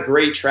he's got a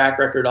great track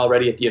record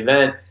already at the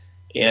event,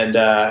 and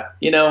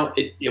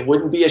it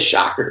wouldn't be a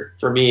shocker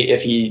for me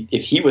if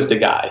he was the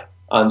guy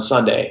on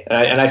Sunday.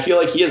 And I feel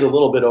like he is a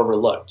little bit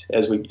overlooked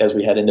as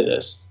we head into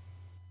this.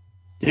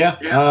 Yeah,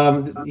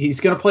 he's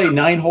going to play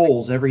 9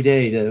 holes every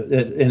day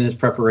in his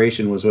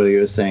preparation, was what he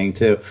was saying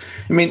too.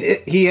 I mean,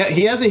 he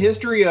has a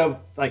history of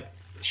like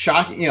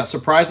shocking,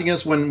 surprising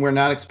us when we're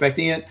not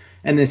expecting it,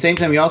 and at the same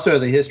time, he also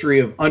has a history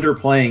of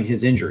underplaying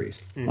his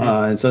injuries,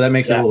 and so that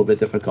makes it a little bit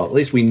difficult. At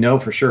least we know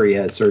for sure he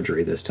had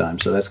surgery this time,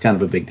 so that's kind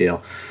of a big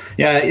deal.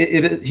 Yeah,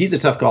 he's a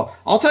tough call.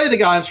 I'll tell you the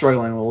guy I'm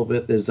struggling a little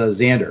bit is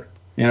Xander.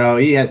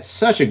 He had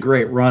such a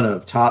great run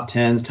of top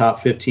 10s, top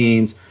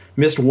 15s.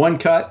 Missed one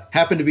cut,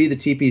 happened to be the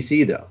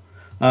TPC though.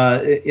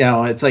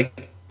 It's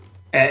like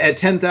at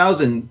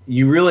 10,000,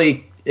 you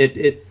really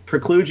it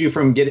precludes you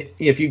from getting.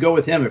 If you go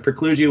with him, it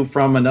precludes you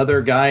from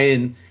another guy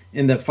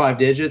in the 5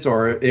 digits,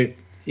 or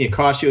it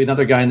costs you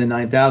another guy in the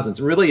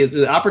 9,000s. Really,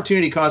 the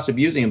opportunity cost of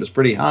using him is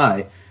pretty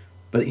high,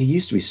 but he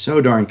used to be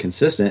so darn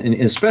consistent, and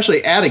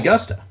especially at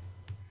Augusta.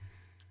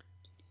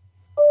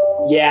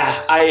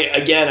 Yeah, I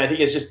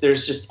think it's just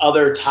there's just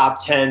other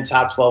top 10,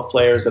 top 12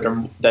 players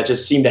that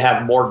just seem to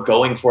have more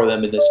going for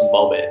them in this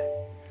moment.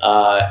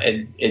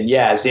 And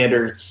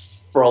Xander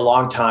for a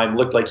long time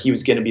looked like he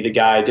was going to be the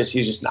guy. He was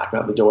just knocking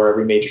on the door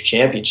every major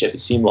championship, it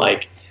seemed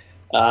like.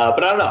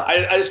 But I don't know.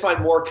 I just find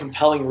more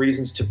compelling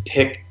reasons to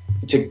pick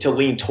to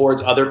lean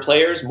towards other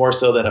players more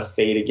so than a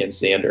fade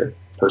against Xander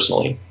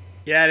personally.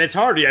 Yeah, and it's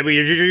hard. I mean,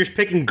 you're just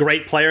picking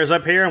great players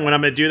up here, and when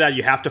I'm going to do that,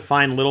 you have to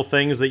find little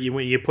things that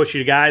you push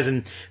you guys.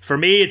 And for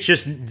me, it's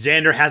just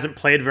Xander hasn't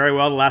played very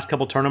well the last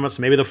couple tournaments.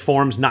 Maybe the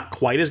form's not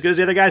quite as good as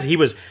the other guys. He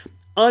was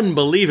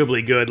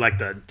unbelievably good like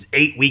the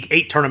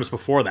 8 tournaments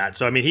before that.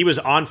 So I mean, he was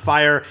on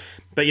fire.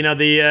 But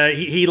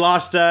he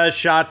lost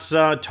shots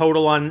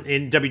total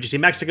in WGC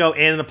Mexico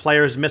and in the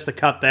Players, missed the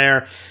cut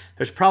there.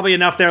 There's probably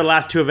enough there the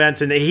last 2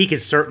 events, and he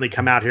could certainly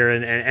come out here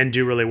and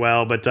do really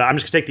well. But I'm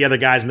just going to take the other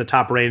guys in the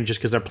top range just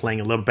because they're playing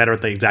a little better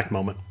at the exact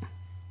moment.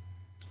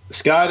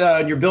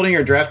 Scott, you're building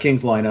your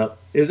DraftKings lineup.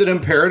 Is it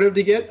imperative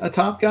to get a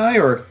top guy,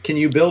 or can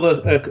you build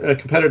a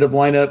competitive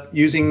lineup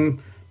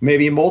using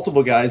maybe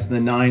multiple guys in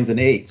the 9s and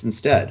 8s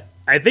instead?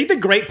 I think the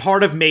great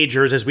part of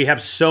majors is we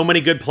have so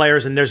many good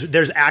players, and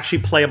there's actually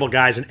playable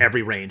guys in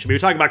every range. I mean, we're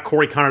talking about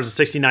Corey Connors at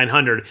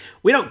 6,900.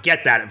 We don't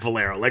get that at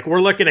Valero. Like, we're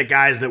looking at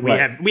guys that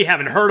we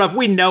haven't heard of,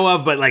 we know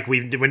of, but like we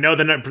know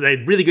they have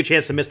a really good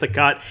chance to miss the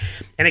cut.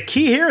 And a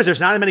key here is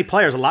there's not as many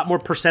players. A lot more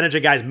percentage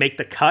of guys make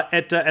the cut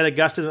at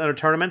Augusta and other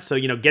tournaments. So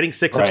getting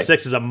 6 of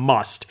 6 is a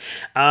must.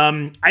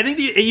 I think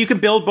you can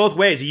build both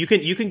ways. You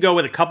can go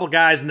with a couple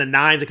guys in the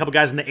 9s, a couple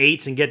guys in the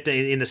 8s, and get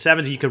in the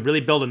 7s. You can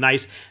really build a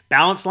nice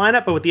balanced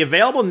lineup. But with the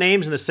available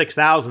names in the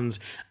 6,000s,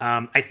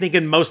 I think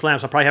in most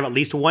lineups I'll probably have at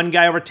least one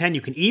guy over 10.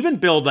 You can even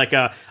build like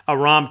a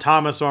Rahm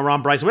Thomas or a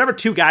Rahm Bryson, whatever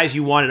 2 guys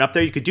you wanted up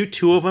there. You could do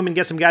 2 of them and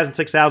get some guys in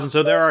 6,000.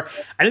 So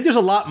I think there's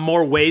a lot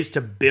more ways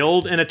to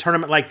build in a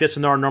tournament like this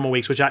than there are normal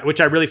weeks, which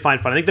I really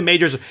find fun. I think the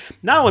majors are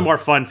not only more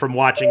fun from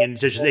watching and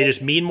they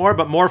just mean more,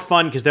 but more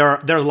fun because there are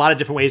a lot of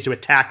different ways to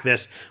attack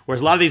this.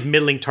 Whereas a lot of these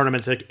middling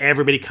tournaments, like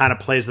everybody kind of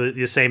plays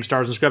the same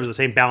stars and scrubs, the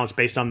same balance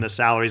based on the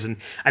salaries, and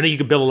I think you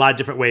can build a lot of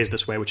different ways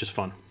this way, which is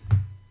fun.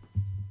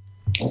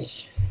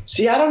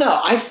 See, I don't know.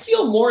 I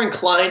feel more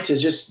inclined to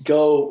just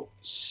go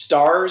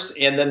stars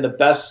and then the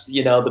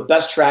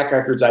best track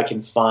records I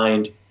can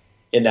find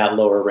in that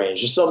lower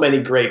range. There's so many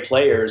great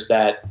players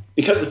that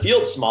because the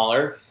field's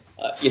smaller,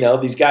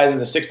 these guys in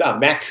the 6,000,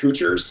 Matt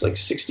Kuchar's like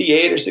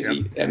 68 or 60.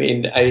 Yep. I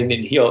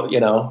mean, he'll,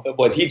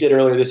 what he did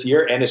earlier this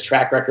year and his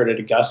track record at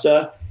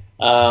Augusta,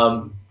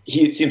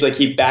 it seems like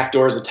he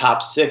backdoors a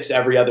top 6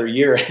 every other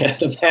year at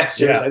the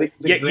Masters. Yeah. I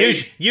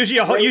think use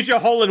your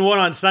hole in one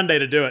on Sunday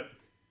to do it.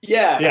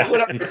 Yeah,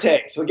 whatever it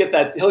takes. He'll get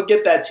that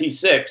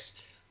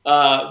T6.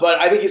 But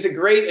I think he's a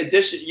great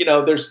addition.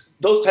 There's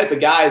those type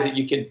of guys that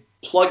you can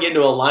plug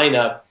into a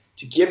lineup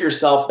to give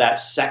yourself that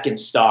second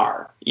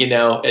star,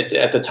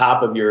 at the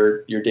top of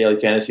your daily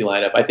fantasy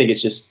lineup. I think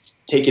it's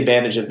just take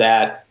advantage of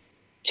that.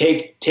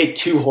 Take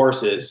 2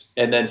 horses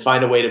and then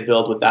find a way to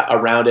build with that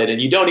around it.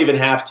 And you don't even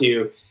have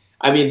to.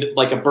 I mean,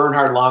 like a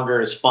Bernhard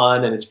Langer is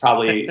fun, and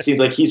it seems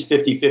like he's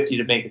 50-50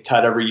 to make the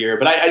cut every year.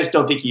 But I just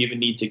don't think you even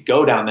need to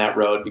go down that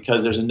road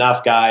because there's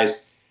enough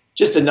guys,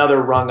 just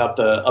another rung up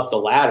the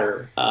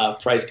ladder,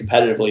 priced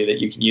competitively that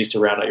you can use to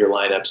round out your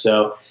lineup.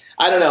 So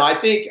I don't know. I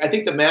think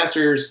the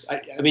Masters.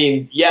 I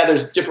mean,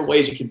 there's different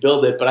ways you can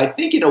build it, but I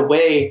think in a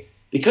way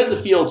because the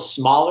field's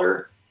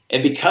smaller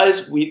and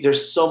because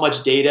there's so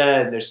much data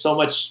and there's so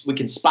much we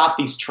can spot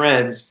these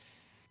trends.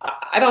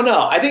 I don't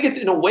know. I think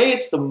in a way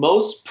it's the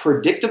most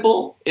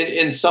predictable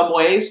in some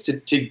ways.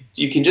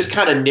 You can just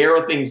kind of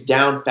narrow things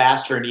down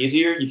faster and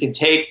easier. You can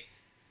take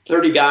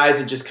 30 guys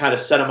and just kind of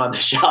set them on the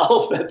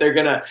shelf that they're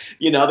gonna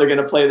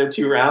play their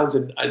 2 rounds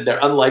and they're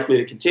unlikely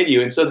to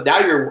continue. And so now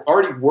you're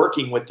already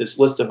working with this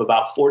list of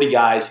about 40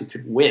 guys who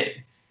could win.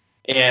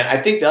 And I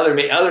think the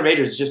other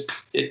majors just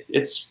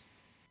it's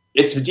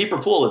it's a deeper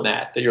pool than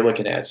that you're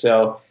looking at.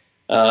 So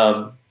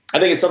I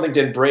think it's something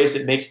to embrace.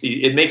 It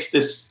makes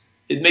this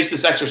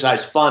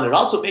exercise fun. It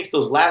also makes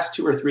those last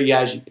 2 or 3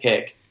 guys you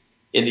pick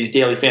in these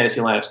daily fantasy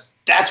lineups.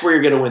 That's where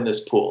you're going to win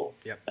this pool.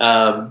 Yep.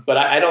 But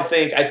I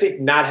think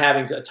not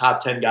having a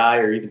top 10 guy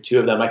or even 2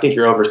 of them, I think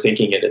you're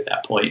overthinking it at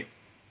that point.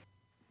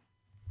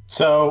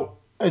 So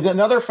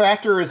another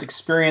factor is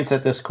experience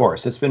at this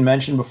course. It's been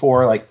mentioned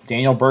before, like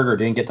Daniel Berger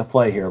didn't get to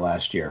play here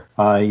last year.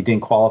 He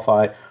didn't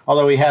qualify,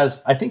 although he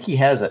has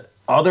at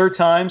other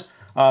times.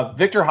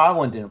 Victor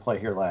Hovland didn't play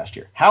here last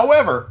year.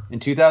 However, in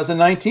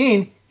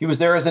 2019, he was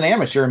there as an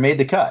amateur and made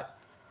the cut.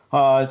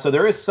 So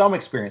there is some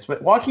experience.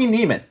 But Joaquin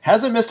Niemann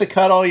hasn't missed a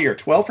cut all year,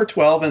 12 for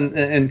 12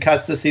 in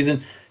cuts this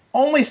season,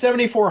 only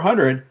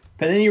 7,400.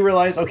 But then you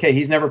realize, okay,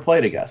 he's never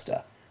played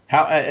Augusta.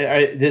 How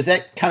does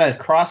that kind of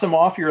cross him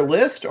off your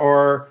list,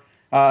 or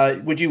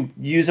would you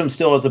use him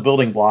still as a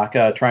building block,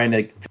 trying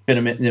to fit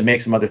him in to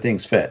make some other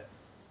things fit?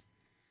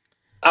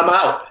 I'm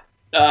out.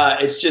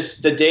 It's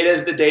just the data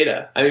is the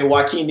data. I mean,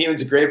 Joaquin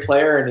Niemann's a great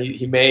player, and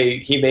he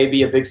may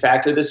be a big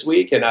factor this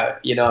week. And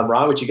I'm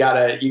wrong, but you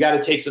gotta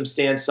take some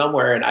stands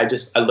somewhere. And I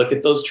look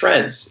at those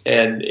trends,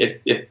 and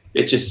it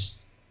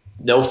just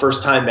no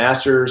first time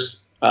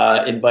Masters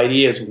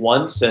invitee has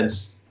won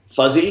since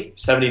Fuzzy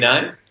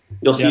 79.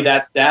 You'll see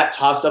that stat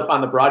tossed up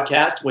on the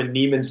broadcast when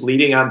Niemann's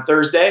leading on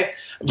Thursday.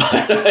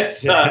 But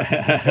it's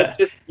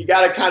just, you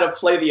got to kind of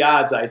play the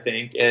odds, I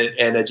think.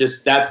 And it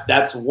just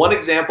that's one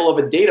example of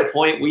a data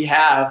point we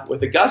have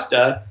with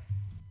Augusta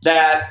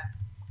that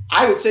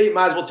I would say you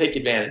might as well take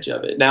advantage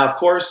of it. Now, of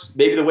course,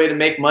 maybe the way to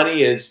make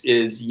money is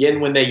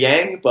yin when they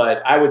yang,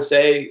 but I would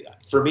say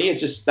for me,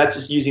 that's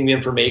just using the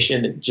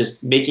information and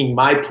just making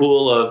my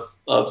pool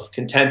of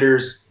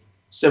contenders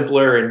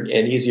simpler and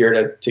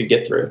easier to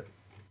get through.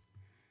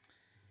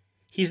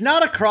 He's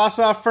not a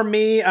cross-off for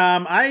me.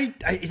 I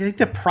think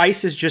the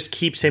price just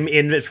keeps him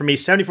in it for me.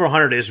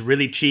 7,400 is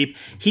really cheap.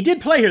 He did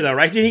play here, though,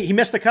 right? He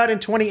missed the cut in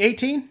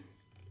 2018?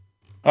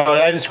 Oh,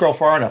 I didn't scroll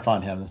far enough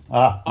on him.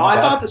 I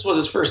thought this was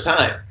his first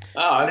time.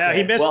 Oh, okay. No,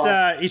 he missed.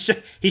 Well,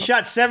 he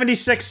shot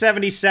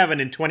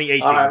 76-77 in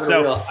 2018.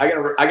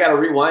 I gotta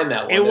rewind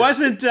that one. It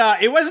wasn't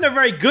a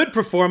very good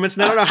performance.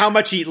 And I don't know how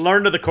much he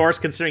learned of the course,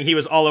 considering he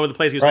was all over the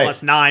place. He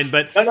was +9,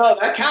 but no,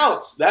 that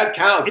counts. That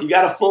counts. You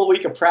got a full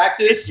week of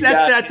practice.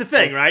 That's the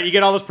thing, right? You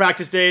get all those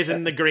practice days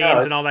and the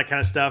greens and all that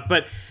kind of stuff,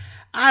 but.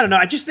 I don't know.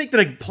 I just think that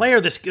a player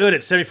this good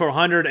at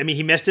 7,400, I mean,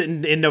 he missed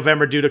it in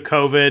November due to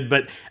COVID,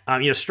 but,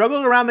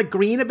 struggled around the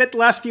green a bit the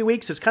last few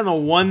weeks. It's kind of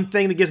the one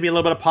thing that gives me a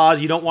little bit of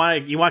pause. You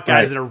want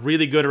guys that are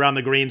really good around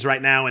the greens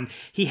right now, and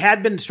he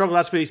had been struggling the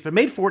last few weeks, but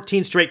made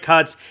 14 straight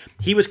cuts.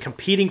 He was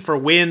competing for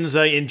wins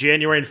in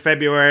January and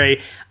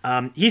February.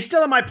 He's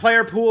still in my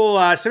player pool.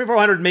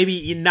 7,400,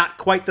 maybe not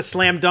quite the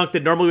slam dunk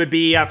that normally would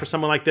be for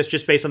someone like this,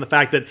 just based on the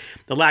fact that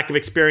the lack of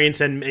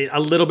experience and a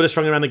little bit of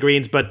struggling around the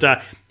greens, but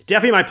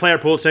definitely my player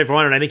pool at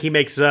 7,400. I think he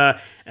makes an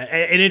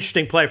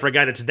interesting play for a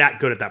guy that's that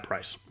good at that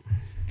price.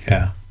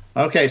 Yeah.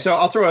 Okay, so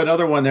I'll throw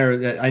another one there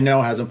that I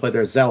know hasn't played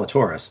there.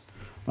 Zalatoris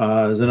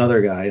is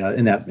another guy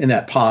in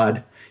that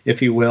pod,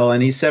 if you will,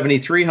 and he's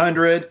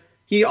 7,300.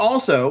 He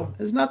also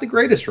is not the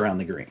greatest around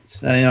the greens.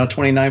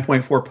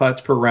 29.4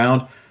 putts per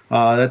round.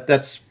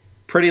 That's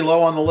pretty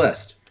low on the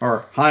list,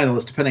 or high on the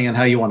list, depending on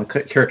how you want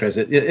to characterize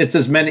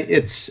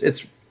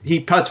it. He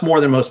putts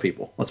more than most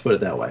people. Let's put it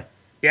that way.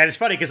 Yeah, it's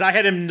funny because I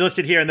had him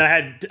listed here, and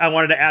then I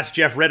wanted to ask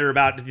Jeff Ritter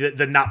about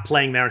the not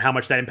playing there and how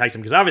much that impacts him,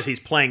 because obviously he's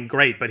playing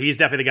great, but he's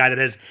definitely the guy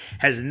that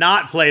has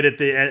not played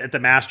at the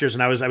Masters,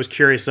 and I was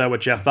curious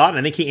what Jeff thought, and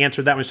I think he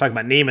answered that when he was talking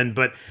about Niemann.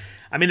 But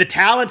I mean, the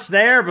talent's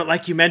there, but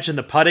like you mentioned,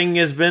 the putting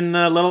has been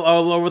a little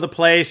all over the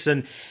place,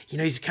 and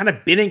he's kind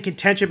of been in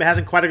contention, but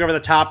hasn't quite got over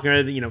the top.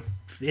 In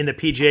the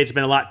PGA, it's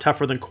been a lot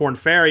tougher than Korn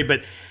Ferry,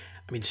 but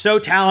I mean, so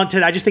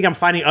talented. I just think I'm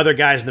finding other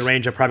guys in the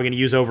range I'm probably going to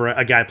use over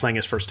a guy playing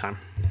his first time.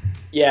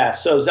 Yeah,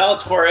 so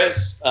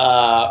Zalatoris,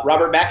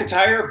 Robert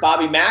McIntyre,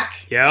 Bobby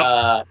Mack,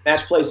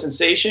 match play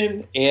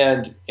sensation,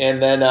 and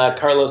then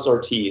Carlos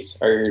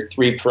Ortiz are your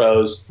 3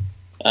 pros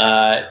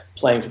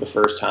playing for the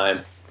first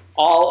time.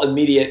 All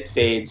immediate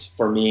fades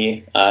for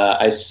me.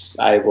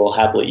 I will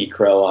happily eat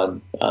crow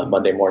on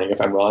Monday morning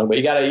if I'm wrong, but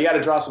you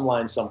gotta draw some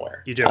lines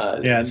somewhere. You do.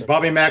 And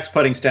Bobby Mack's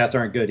putting stats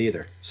aren't good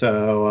either,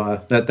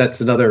 so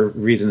that's another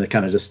reason to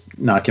kind of just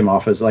knock him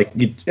off as a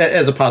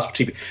possible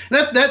cheapie.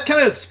 And that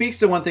kind of speaks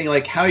to one thing,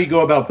 like how you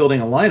go about building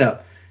a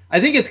lineup. I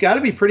think it's got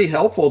to be pretty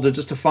helpful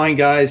to find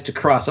guys to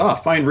cross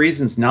off, find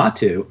reasons not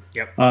to.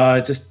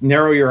 Yep. Just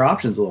narrow your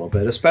options a little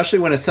bit, especially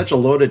when it's such a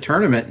loaded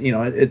tournament.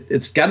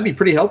 It's got to be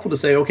pretty helpful to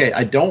say, okay,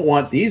 I don't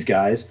want these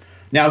guys.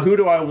 Now, who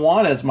do I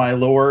want as my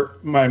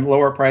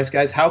lower price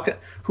guys?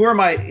 Who are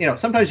my?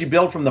 Sometimes you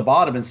build from the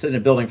bottom instead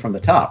of building from the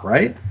top,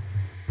 right?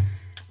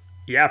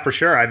 Yeah, for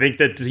sure. I think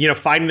that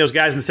finding those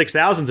guys in the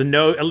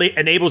 6,000s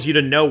enables you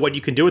to know what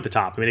you can do at the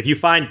top. I mean, if you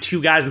find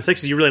 2 guys in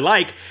 6s you really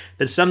like,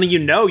 then suddenly you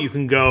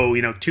can go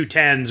 2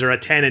 10s or a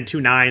 10 and 2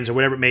 9s or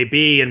whatever it may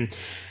be. And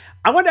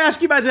I wanted to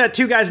ask you guys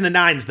two guys in the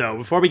nines, though,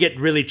 before we get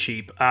really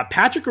cheap.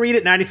 Patrick Reed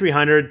at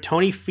 9,300,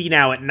 Tony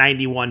Finau at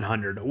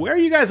 9,100. Where are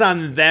you guys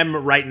on them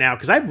right now?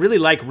 Because I really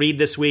like Reed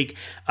this week.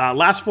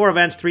 Last 4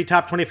 events, 3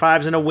 top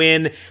 25s and a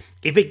win.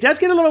 If it does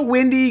get a little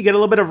windy, get a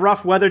little bit of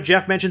rough weather,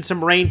 Jeff mentioned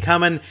some rain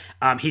coming.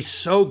 He's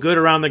so good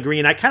around the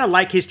green. I kind of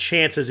like his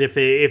chances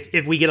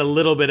if we get a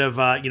little bit of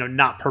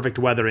not perfect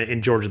weather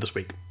in Georgia this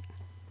week.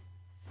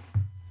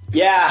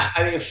 Yeah,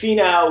 I mean,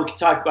 Finau, we can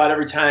talk about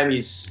every time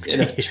he's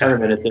in a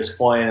tournament at this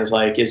point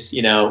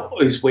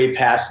he's way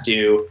past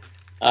due.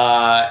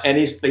 And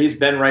he's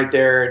been right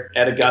there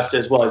at Augusta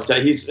as well.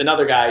 He's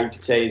another guy you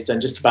could say he's done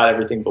just about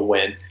everything but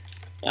win.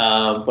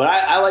 But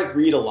I like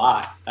Reed a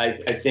lot. I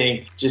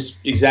think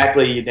just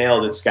exactly you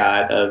nailed it,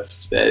 Scott.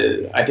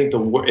 I think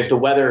if the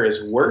weather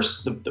is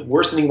worse, the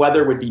worsening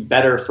weather would be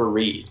better for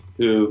Reed,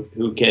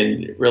 who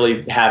can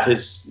really have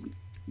his.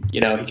 He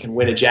can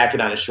win a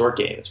jacket on a short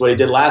game. It's what he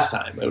did last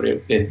time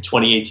in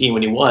 2018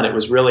 when he won. It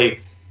was really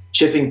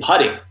chipping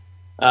putting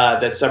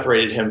that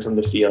separated him from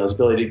the field, his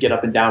ability to get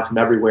up and down from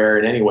everywhere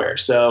and anywhere.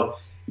 So,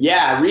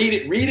 yeah,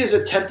 Reed is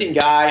a tempting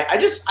guy. I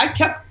just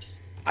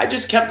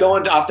kept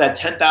going off that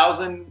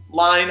 10,000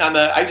 line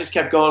I just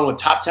kept going with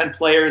top 10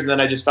 players, and then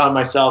I just found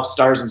myself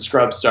stars and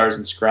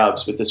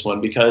scrubs with this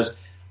one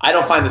because I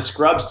don't find the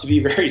scrubs to be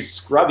very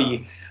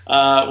scrubby.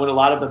 When a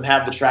lot of them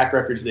have the track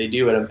records they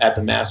do at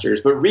the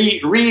Masters. But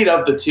Reed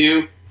of the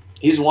two,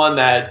 he's one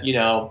that,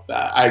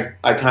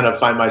 I kind of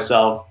find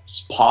myself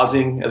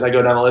pausing as I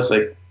go down the list.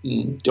 Like,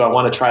 do I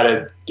want to try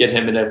to get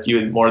him in a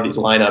few more of these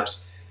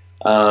lineups?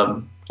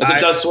 As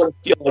it does sort of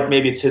feel like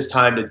maybe it's his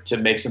time to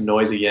make some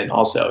noise again.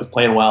 Also, he's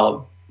playing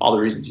well. All the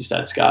reasons you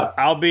said, Scott.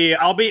 I'll be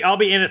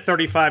in at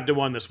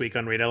 35-1 this week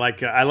on Reed.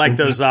 I like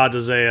those odds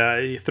as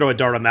a throw a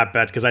dart on that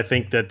bet because I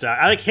think that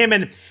I like him,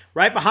 and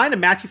right behind him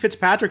Matthew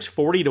Fitzpatrick's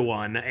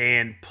 40-1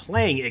 and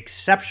playing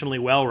exceptionally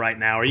well right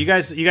now. Are you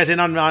guys in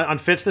on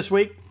Fitz this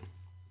week?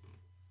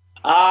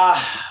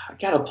 I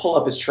gotta pull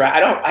up his track.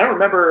 I don't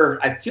remember.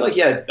 I feel like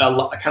he had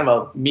a kind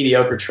of a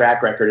mediocre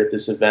track record at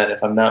this event,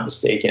 if I'm not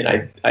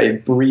mistaken. I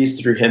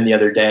breezed through him the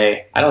other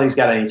day. I don't think he's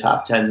got any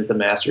top 10s at the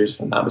Masters,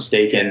 if I'm not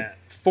mistaken. Yeah.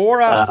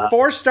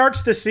 Four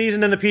starts this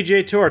season in the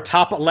PGA Tour,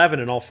 top 11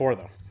 in all 4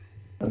 though.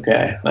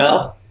 Okay,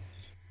 well,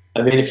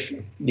 I mean, if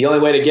the only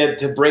way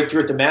to break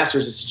through at the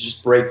Masters is to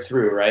just break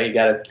through, right? You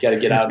got to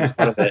get out in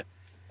front of it.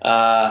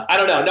 I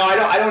don't know. No,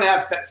 I don't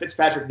have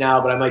Fitzpatrick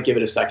now, but I might give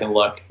it a second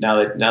look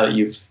now that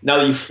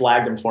you've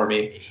flagged him for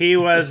me. He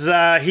was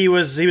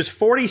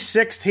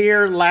 46th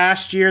here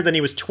last year. Then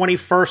he was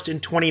 21st in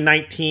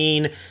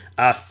 2019.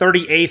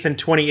 38th in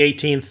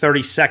 2018,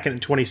 32nd in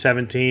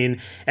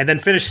 2017, and then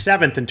finished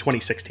 7th in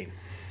 2016.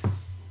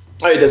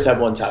 Oh, he does have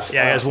one top 10.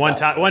 Yeah, he has one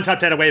top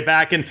 10 away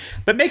back,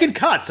 but making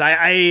cuts.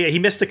 He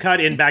missed the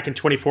cut back in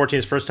 2014,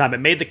 his first time, but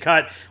made the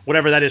cut,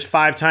 whatever that is,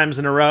 5 times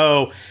in a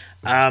row.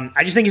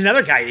 I just think he's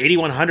another guy,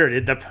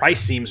 8,100. The price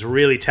seems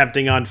really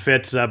tempting on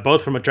Fitz,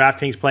 both from a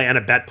DraftKings play and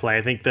a bet play.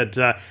 I think that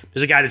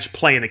there's a guy that's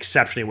playing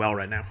exceptionally well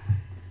right now.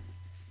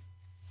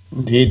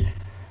 Indeed.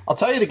 I'll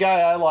tell you the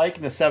guy I like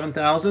in the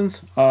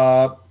 7,000s.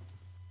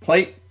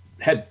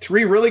 Had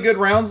 3 really good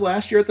rounds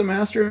last year at the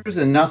Masters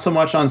and not so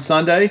much on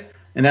Sunday,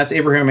 and that's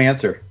Abraham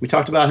Answer. We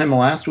talked about him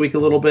last week a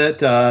little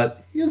bit.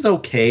 He was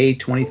okay,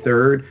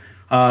 23rd,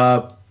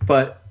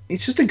 but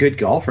he's just a good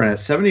golfer. And at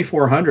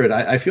 7,400,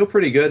 I feel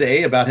pretty good,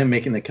 A, about him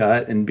making the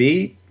cut, and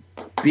B,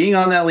 being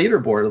on that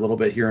leaderboard a little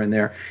bit here and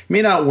there. He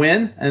may not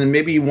win, and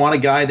maybe you want a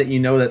guy that you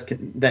know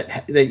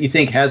that you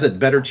think has a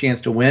better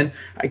chance to win.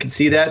 I can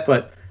see that,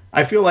 but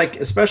I feel like,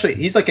 especially,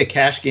 he's like a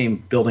cash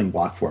game building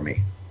block for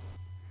me.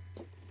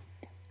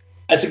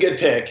 That's a good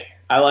pick.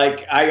 I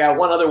got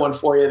one other one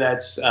for you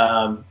that's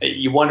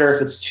you wonder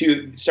if it's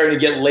starting to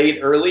get late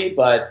early,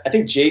 but I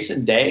think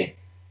Jason Day,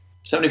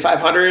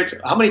 7,500.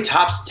 How many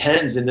tops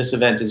 10s in this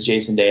event does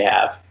Jason Day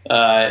have?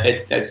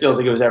 It feels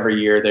like it was every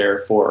year there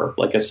for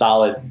like a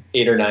solid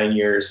 8 or 9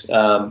 years.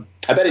 I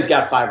bet he's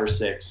got 5 or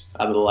 6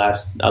 out of the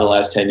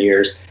last 10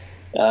 years.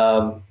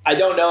 I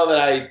don't know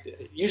that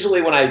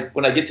usually when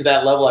I get to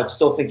that level, I'm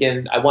still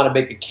thinking I want to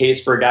make a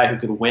case for a guy who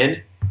could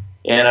win,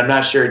 and I'm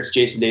not sure it's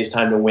Jason Day's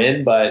time to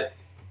win, but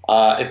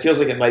it feels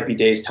like it might be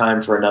Day's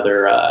time for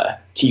another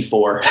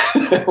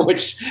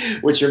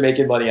T4, which you're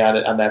making money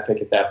on that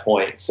pick at that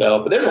point.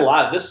 So, but there's a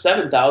lot. This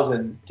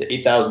 7,000 to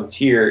 8,000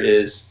 tier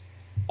is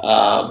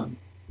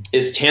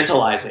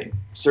tantalizing.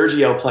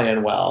 Sergio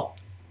playing well,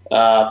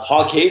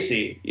 Paul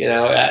Casey,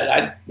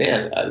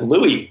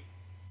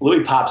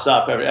 Louis pops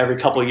up every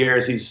couple of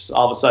years. He's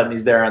all of a sudden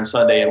he's there on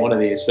Sunday in one of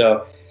these.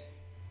 So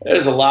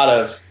there's a lot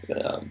of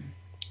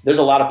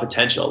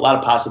potential, a lot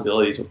of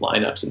possibilities with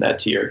lineups in that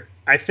tier.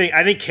 I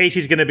think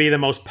Casey's going to be the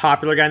most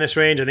popular guy in this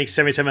range. I think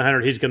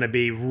 7,700, he's going to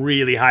be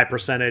really high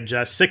percentage.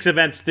 6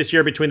 events this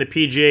year between the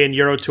PGA and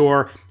Euro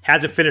Tour.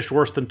 Hasn't finished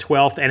worse than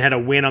 12th and had a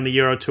win on the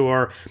Euro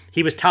Tour.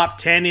 He was top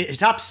 10,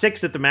 top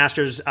 6 at the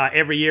Masters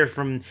every year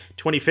from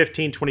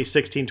 2015,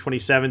 2016,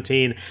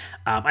 2017.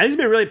 I think he's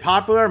been really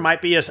popular.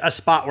 Might be a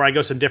spot where I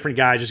go some different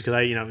guys just because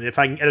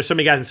there's so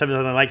many guys in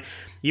 7,000 I like.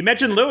 You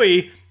mentioned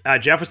Louis.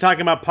 Jeff was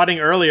talking about putting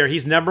earlier.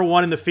 He's number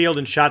one in the field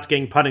in shots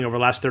gained putting over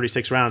the last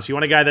 36 rounds. So you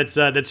want a guy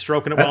that's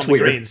stroking it well in the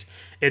greens.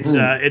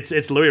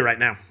 It's Louis right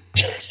now.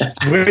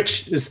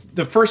 Which is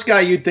the first guy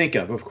you'd think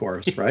of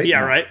course, right?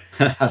 Yeah, right.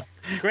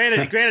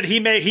 Granted, he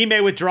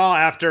may withdraw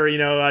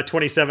after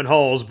 27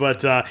 holes,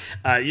 but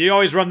you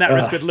always run that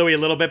risk with Louis a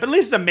little bit. But at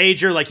least the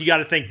major, like you got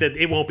to think that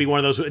it won't be one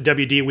of those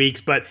WD weeks.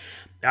 But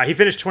he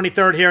finished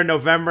 23rd here in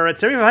November at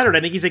 7,500.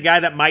 I think he's a guy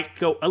that might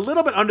go a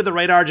little bit under the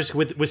radar, just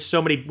with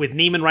so many, with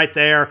Neiman right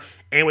there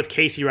and with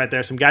Casey right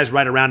there, some guys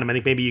right around him. I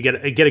think maybe you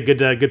get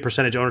a good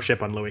percentage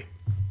ownership on Louis.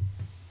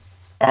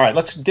 All right,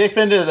 let's dip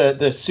into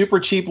the super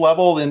cheap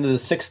level, into the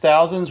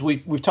 6,000s.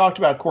 We've talked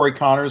about Corey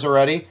Connors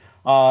already.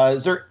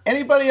 Is there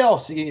anybody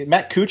else?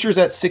 Matt Kuchar's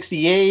at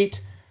 68.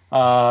 Who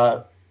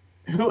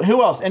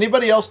else?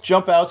 Anybody else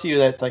jump out to you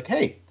that's like,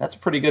 hey, that's a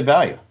pretty good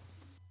value?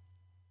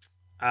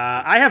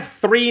 I have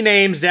three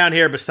names down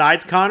here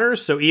besides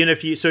Connors. So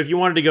if you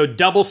wanted to go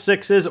double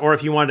sixes, or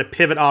if you wanted to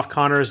pivot off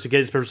Connors to get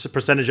his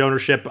percentage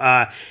ownership,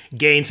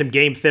 gain some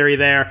game theory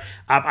there.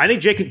 I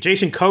think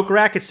Jason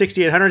Kokrak at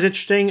 6,800 is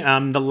interesting.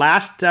 The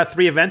last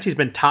three events, he's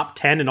been top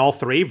 10 in all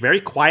three,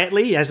 very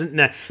quietly. He hasn't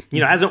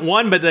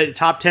won, but the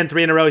top 10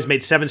 3 in a row. He's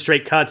made 7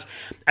 straight cuts.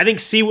 I think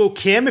Siwoo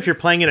Kim, if you're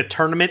playing in a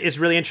tournament, is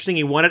really interesting.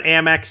 He won at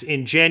Amex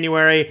in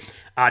January.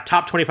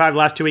 Top 25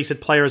 last 2 weeks at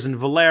Players in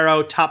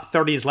Valero. Top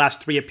 30 his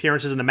last 3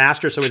 appearances in the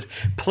Masters, so he's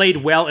played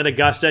well in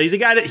Augusta. He's a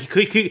guy that he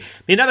could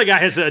another guy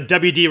has a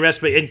WD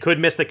risk and could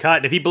miss the cut.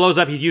 And if he blows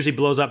up, he usually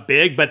blows up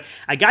big. But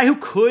a guy who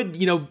could,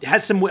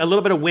 has a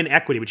little bit of win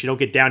equity, which you don't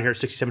get down here at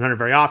 6,700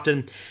 very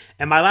often.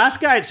 And my last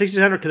guy at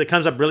 6,600 that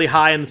comes up really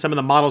high in some of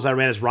the models I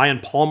ran is Ryan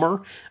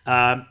Palmer.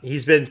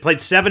 He's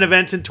played 7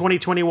 events in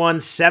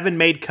 2021, 7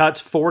 made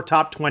cuts, 4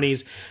 top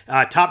 20s,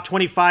 top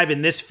 25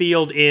 in this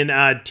field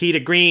in tee to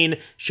green,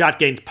 shot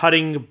gained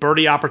putting,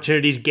 birdie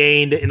opportunities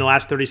gained in the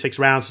last 36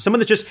 rounds. So someone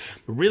that's just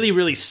really,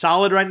 really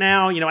solid right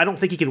now. I don't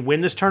think he can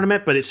win this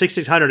tournament, but at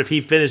 6,600, if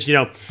he finished,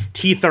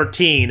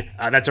 T13,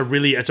 that's a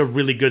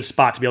really good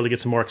spot to be able to get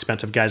some more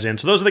expensive guys in.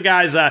 So those are the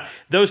guys.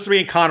 Those 3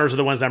 and Connors are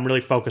the ones that I'm really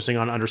focusing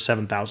on under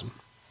 7,000.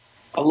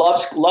 I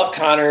love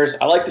Connors.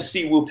 I like the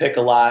Siwoo pick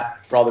a lot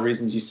for all the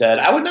reasons you said.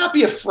 I would not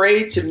be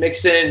afraid to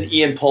mix in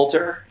Ian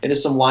Poulter into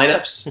some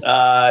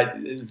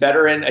lineups.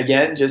 Veteran,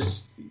 again,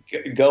 just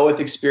go with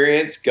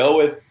experience. Go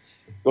with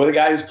a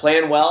guy who's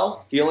playing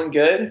well, feeling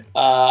good.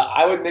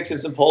 I would mix in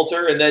some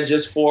Poulter, and then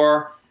just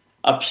for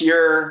a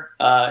pure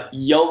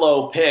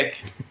YOLO pick,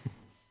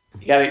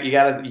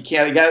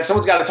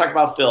 someone's got to talk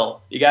about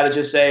Phil. You got to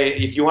just say,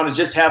 if you want to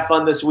just have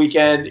fun this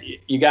weekend,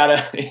 you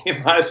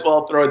might as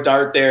well throw a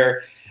dart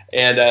there.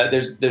 And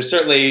there's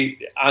certainly,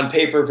 on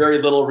paper, very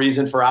little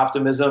reason for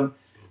optimism,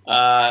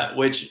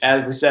 which,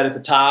 as we said at the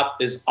top,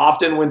 is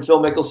often when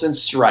Phil Mickelson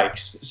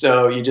strikes.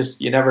 So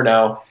you never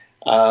know.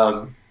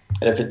 And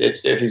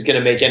if he's going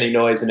to make any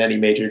noise in any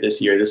major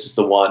this year, this is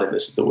the one, and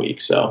this is the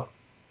week. So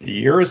the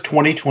year is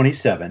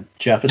 2027.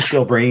 Jeff is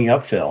still bringing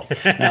up Phil.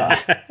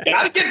 Got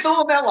to get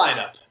Phil in that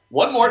lineup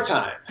one more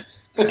time.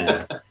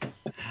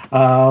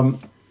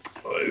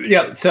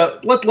 So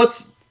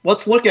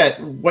let's look at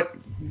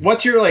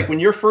what's your, like, when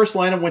your first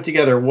lineup went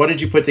together, what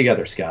did you put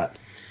together, Scott?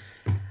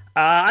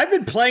 I've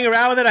been playing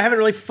around with it. I haven't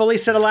really fully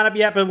set a lineup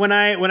yet, but when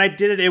I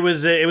did it, it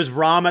was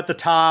Rahm at the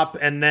top,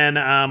 and then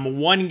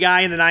one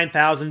guy in the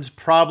 9,000s,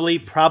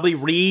 probably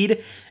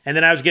Reed, and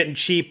then I was getting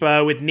cheap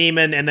with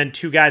Neiman, and then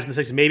 2 guys in the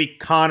 6s, maybe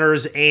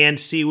Connors and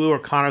Siwoo, or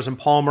Connors and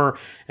Palmer,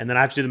 and then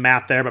I have to do the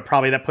math there, but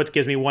probably that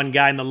gives me one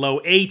guy in the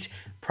low 8,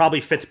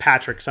 probably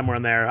Fitzpatrick somewhere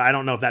in there. I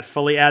don't know if that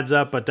fully adds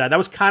up, but that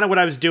was kind of what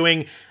I was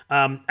doing.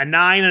 A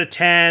 9 and a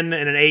 10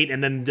 and an 8,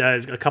 and then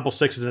a couple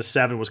 6s and a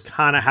 7 was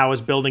kind of how I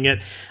was building it.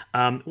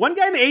 One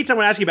guy in the 8s I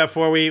want to ask you about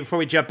before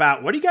we jump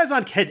out. What are you guys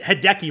on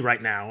Hideki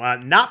right now?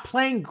 Not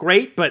playing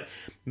great, but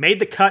made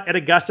the cut at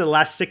Augusta the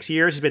last 6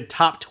 years. He's been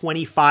top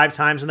 25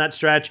 times in that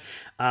stretch.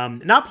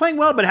 Not playing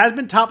well, but has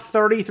been top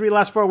 33 the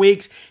last 4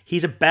 weeks.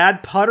 He's a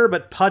bad putter,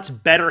 but putts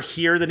better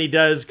here than he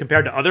does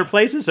compared to other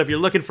places. So if you're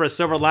looking for a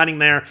silver lining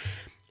there,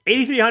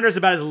 8,300 is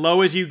about as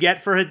low as you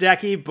get for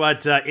Hideki,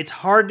 but it's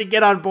hard to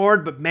get on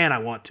board, but man, I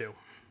want to.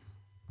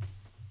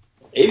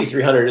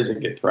 8,300 is a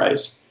good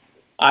price.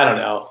 I don't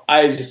know.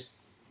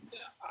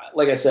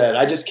 Like I said,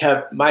 I just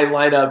kept my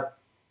lineup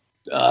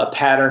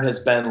pattern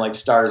has been like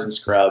stars and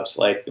scrubs.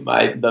 Like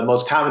the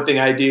most common thing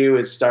I do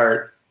is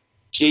start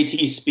JT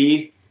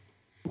Spieth,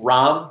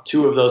 Rahm,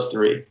 2 of those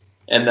 3,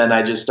 and then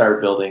I just start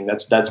building.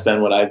 That's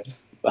been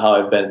how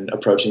I've been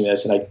approaching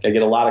this, and I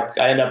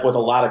end up with a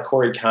lot of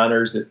Corey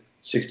Connors at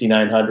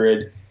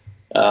 6,900.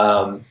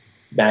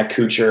 Matt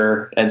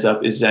Kuchar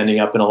is ending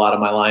up in a lot of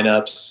my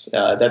lineups.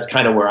 That's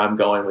kind of where I'm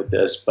going with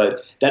this.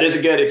 But that is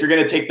if you're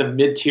going to take the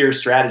mid-tier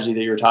strategy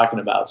that you were talking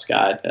about,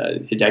 Scott,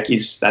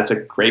 that's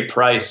a great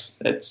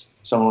price. It's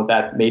someone with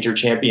that major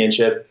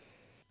championship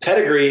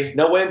pedigree.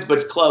 No wins, but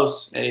it's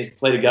close. And he's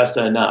played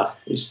Augusta enough.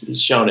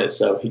 He's shown it.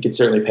 So he could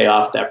certainly pay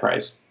off that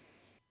price.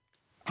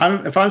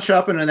 If I'm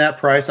shopping in that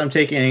price, I'm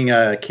taking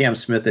Cam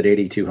Smith at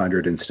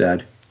 8,200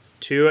 instead.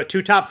 Two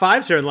top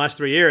 5s here in the last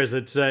 3 years.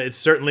 It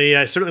certainly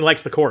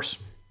likes the course.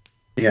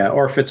 Yeah,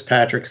 or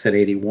Fitzpatrick's at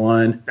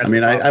 81. That's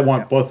I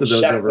want both of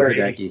those over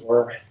Hideki.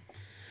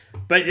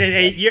 But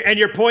and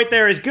your point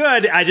there is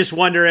good. I just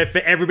wonder if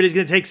everybody's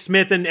going to take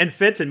Smith and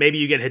Fitz, and maybe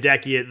you get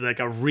Hideki at like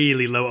a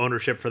really low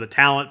ownership for the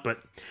talent.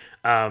 But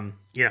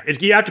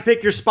you have to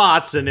pick your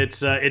spots, and it's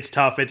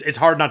tough. It's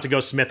hard not to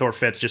go Smith or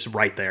Fitz just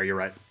right there. You're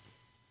right.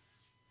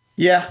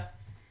 Yeah,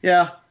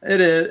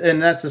 it is,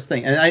 and that's this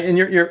thing. And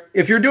you're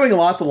if you're doing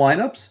lots of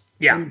lineups,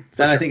 then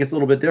I think it's a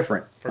little bit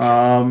different.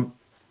 Sure.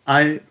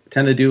 I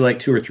tend to do like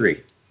 2 or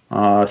 3.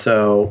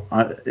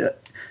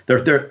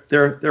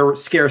 They're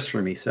scarce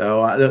for me.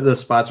 So the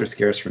spots are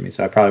scarce for me.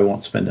 So I probably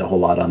won't spend a whole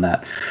lot on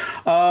that.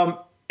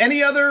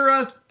 Any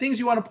other things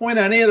you want to point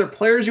out? Any other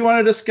players you want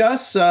to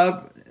discuss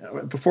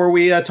before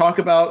we talk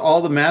about all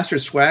the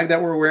Masters swag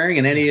that we're wearing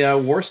and any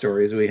war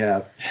stories we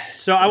have?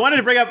 So I wanted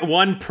to bring up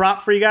one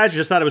prop for you guys. I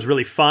just thought it was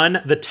really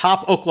fun. The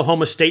top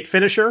Oklahoma State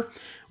finisher.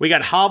 We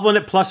got Hovland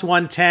at plus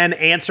 110,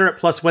 Answer at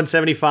plus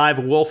 175,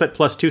 Wolf at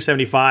plus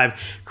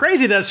 275.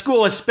 Crazy that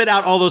school has spit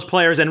out all those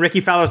players, and Ricky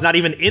Fowler's not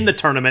even in the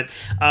tournament.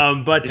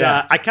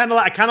 I kind of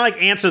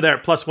like Answer there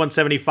at plus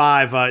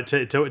 175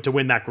 to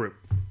win that group.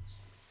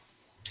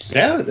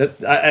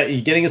 Yeah,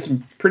 you're getting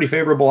some pretty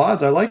favorable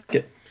odds. I like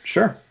it.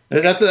 Sure,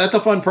 that's a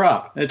fun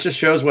prop. It just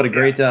shows what a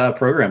great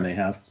program they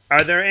have.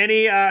 Are there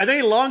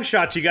any long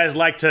shots you guys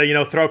like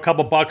to throw a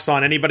couple bucks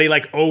on? Anybody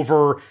like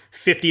over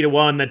 50 to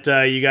 1 that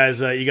you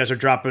guys are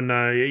dropping?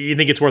 You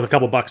think it's worth a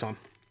couple bucks on?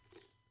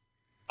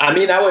 I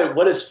mean, I would.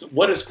 What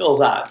is Phil's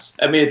odds?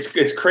 I mean,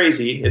 it's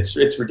crazy.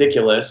 It's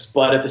ridiculous.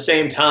 But at the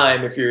same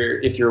time, if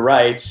you're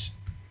right,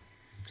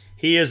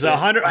 he is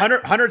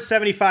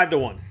 175 to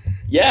 1.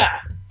 Yeah,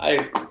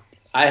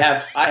 I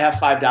have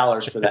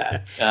 $5 for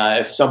that.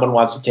 If someone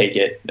wants to take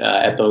it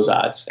at those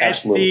odds,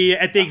 absolutely.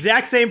 At the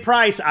exact same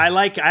price, I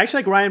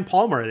actually like Ryan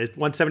Palmer at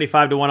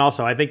 175 to 1 .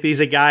 Also, I think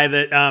he's a guy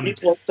that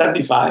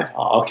 175.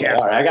 Oh, okay,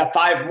 all right. I got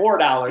 $5 more.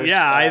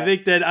 Yeah, I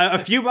think that a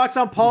few bucks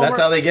on Palmer. That's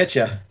how they get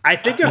you. I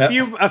think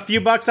a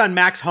few bucks on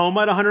Max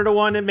Homa at 100 to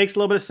 1. It makes a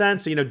little bit of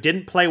sense.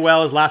 Didn't play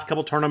well his last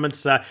couple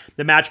tournaments. The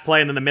match play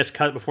and then the missed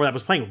cut before that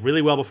was playing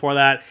really well before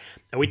that.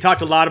 And we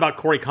talked a lot about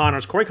Corey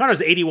Connors. Corey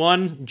Connors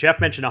 81. Jeff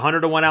mentioned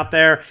 100 to 1 out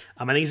there.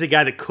 I think he's a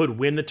guy that could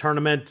win the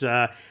tournament.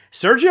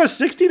 Sergio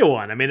 60 to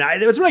 1. I mean,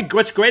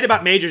 what's great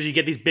about majors, you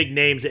get these big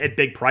names at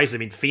big prices. I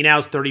mean,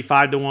 Finau's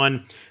 35 to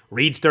 1.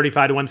 Reed's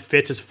 35 to 1.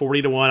 Fitz is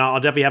 40 to 1. I'll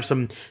definitely have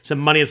some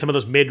money on some of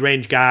those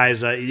mid-range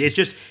guys.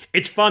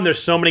 It's fun.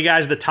 There's so many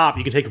guys at the top.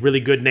 You can take really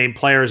good name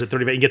players at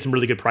 35 and get some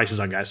really good prices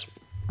on guys.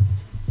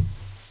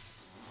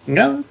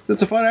 Yeah,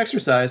 it's a fun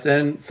exercise.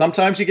 And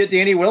sometimes you get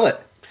Danny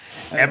Willett.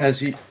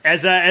 As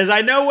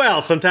I know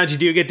well, sometimes you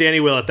do get Danny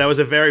Willett. That was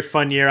a very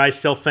fun year. I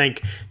still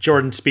thank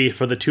Jordan Spieth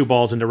for the 2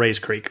 balls into Rays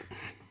Creek.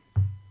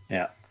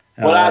 Yeah.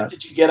 What odds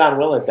did you get on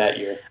Willett that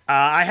year?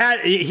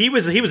 He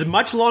was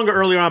much longer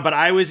earlier on, but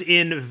I was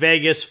in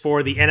Vegas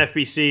for the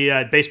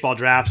NFBC baseball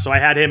draft, so I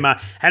had him at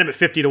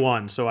 50 to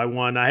 1. So I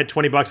won. I had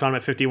 $20 on him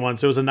at 51.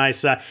 So it was a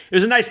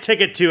nice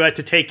ticket to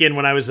take in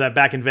when I was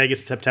back in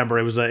Vegas in September.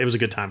 It was a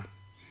good time.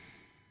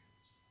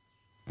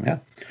 Yeah.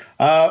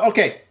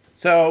 Okay.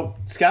 So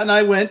Scott and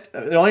I went.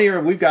 The only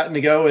year we've gotten to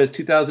go is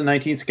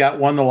 2019. Scott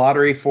won the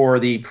lottery for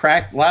the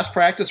last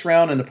practice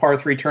round in the par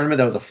 3 tournament.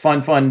 That was a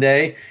fun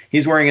day.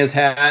 He's wearing his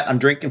hat. I'm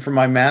drinking from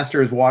my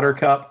Masters water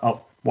cup.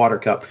 Oh, water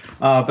cup.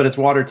 But it's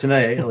water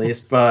today at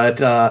least.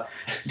 But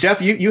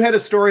Jeff, you had a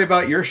story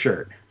about your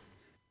shirt.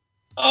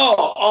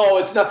 Oh,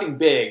 it's nothing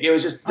big. It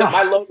was just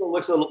my logo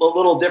looks a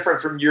little different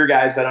from your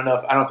guys. I don't know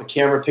if the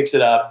camera picks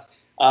it up.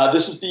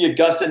 This is the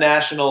Augusta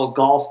National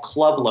Golf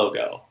Club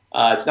logo.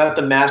 It's not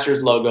the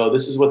Masters logo.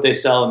 This is what they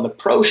sell in the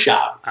pro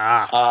shop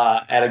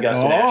at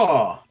Augusta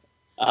National.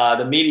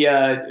 The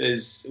media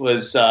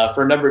was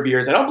for a number of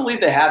years. I don't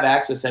believe they have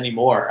access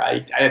anymore.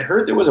 I had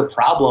heard there was a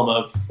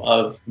problem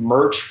of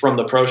merch from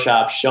the pro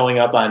shop showing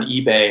up on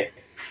eBay.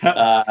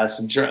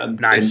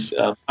 Nice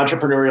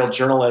entrepreneurial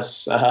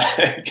journalists.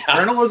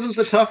 Journalism's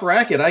a tough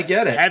racket. I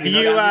get it. Have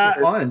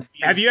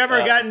you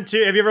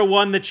ever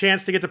won the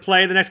chance to get to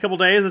play the next couple of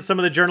days that some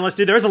of the journalists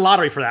do? There is a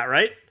lottery for that,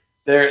 right?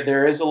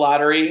 There is a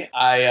lottery.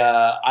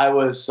 I've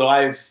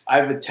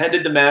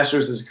attended the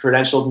Masters as a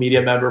credentialed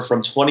media member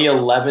from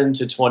 2011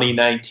 to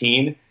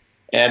 2019,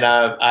 and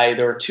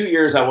there were 2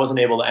 years I wasn't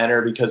able to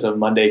enter because of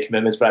Monday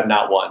commitments, but I've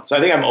not won. So I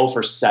think I'm 0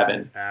 for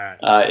 7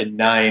 in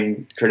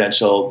 9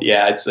 credentialed.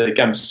 Yeah, it's like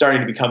I'm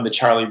starting to become the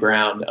Charlie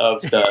Brown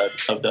of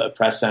the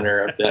press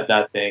center of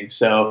that thing.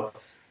 So,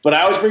 but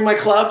I always bring my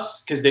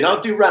clubs because they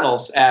don't do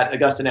rentals at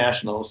Augusta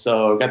National.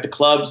 So I've got the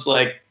clubs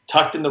like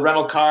tucked in the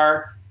rental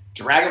car.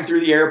 Drag them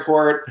through the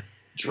airport,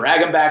 drag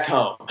them back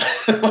home.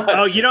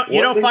 You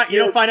don't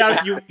find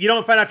out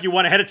if you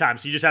won ahead of time,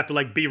 so you just have to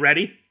like be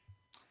ready.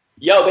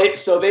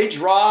 They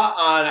draw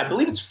on, I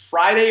believe it's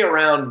Friday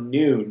around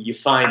noon. You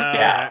find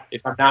out,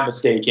 if I'm not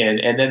mistaken,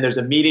 and then there's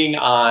a meeting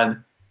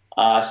on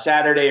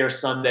Saturday or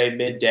Sunday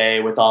midday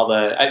with all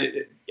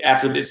the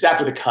after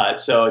the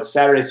cut. So it's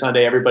Saturday,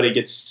 Sunday. Everybody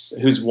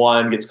who's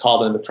won gets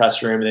called into the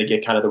press room, and they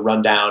get kind of the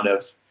rundown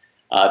of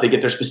they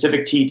get their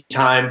specific tee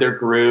time, their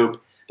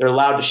group. They're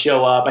allowed to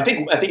show up. I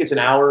think it's an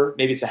hour,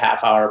 maybe it's a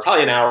half hour,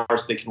 probably an hour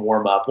so they can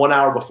warm up. 1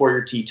 hour before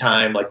your tee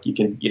time, like you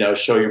can,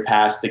 show you're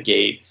past the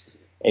gate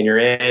and you're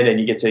in and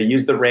you get to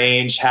use the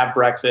range, have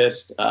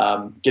breakfast,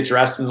 get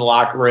dressed in the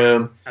locker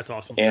room. That's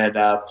awesome. And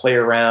play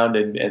around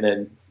and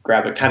then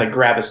grab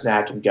a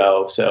snack and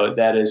go. So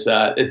that is,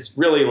 it's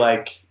really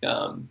like,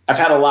 I've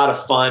had a lot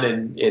of fun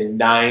in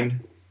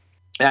 9.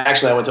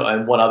 Actually, I went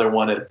to one other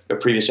one at a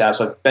previous job.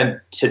 So I've been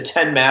to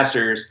 10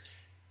 Masters.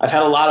 I've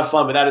had a lot of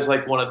fun, but that is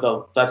like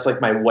that's like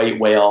my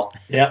white whale.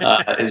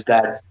 Yeah. Is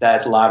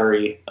that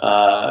lottery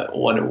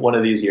one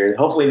of these years?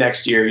 Hopefully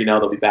next year,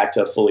 they'll be back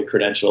to a fully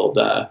credentialed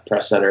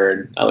press center,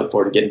 and I look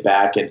forward to getting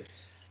back and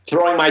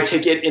throwing my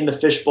ticket in the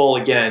fishbowl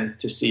again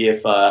to see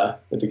if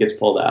it gets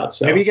pulled out.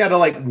 So maybe you got to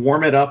like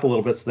warm it up a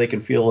little bit so they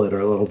can feel it or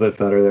a little bit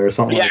better there or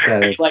something like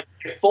that. It's like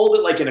fold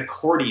it like an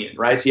accordion,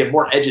 right? So you have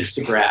more edges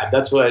to grab.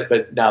 That's what.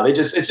 But no, it's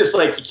just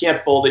like you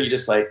can't fold it. You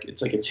just like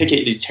it's like a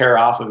ticket you tear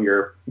off of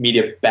your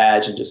media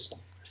badge and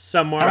just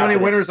somewhere. How many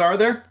winners are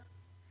there?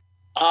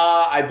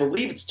 I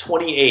believe it's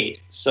 28.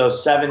 So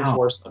 7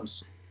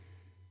 foursomes.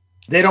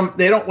 They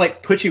don't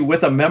like put you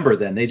with a member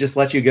then. They just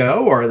let you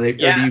go, or they?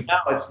 Yeah,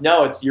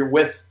 it's you're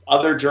with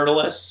other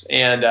journalists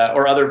and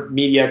or other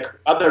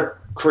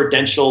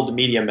credentialed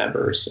media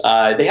members.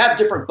 They have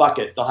different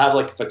buckets. They'll have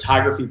like a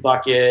photography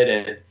bucket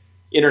and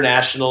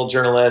international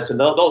journalists, and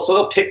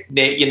they'll pick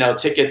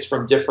tickets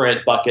from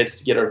different buckets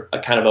to get a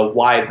kind of a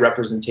wide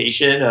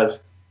representation of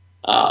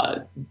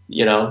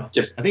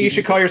different. I think you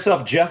should call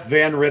yourself Jeff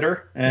Van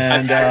Ritter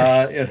and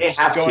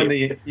go in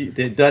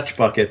the Dutch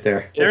bucket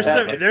there.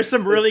 There's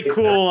some really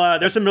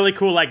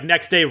cool like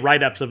next day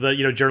write-ups of the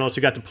journalists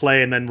who got to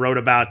play and then wrote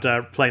about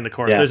playing the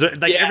course. Yeah. There's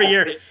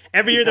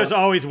every year there's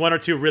always 1 or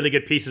 2 really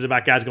good pieces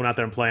about guys going out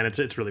there and playing.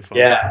 It's really fun.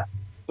 Yeah.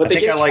 But I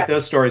think I like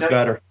those stories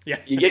better. Yeah.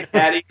 You get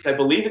caddies. I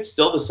believe it's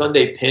still the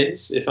Sunday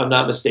pins, if I'm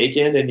not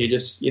mistaken, and you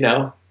just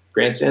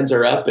grandstands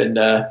are up and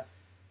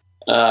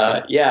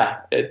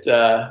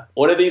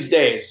one of these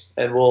days,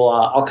 and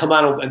I'll come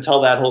out and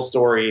tell that whole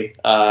story,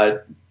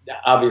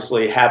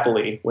 obviously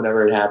happily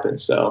whenever it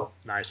happens. So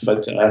nice.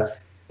 But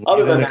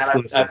other than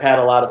that, I've had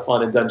a lot of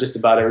fun and done just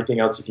about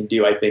everything else you can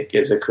do, I think,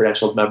 as a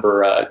credentialed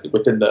member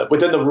within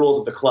the rules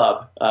of the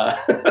club.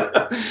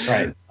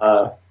 Right.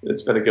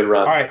 It's been a good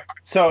run. All right.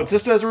 So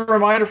just as a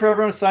reminder for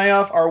everyone to sign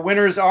off, our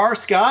winners are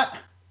Scott.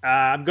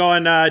 I'm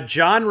going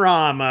Jon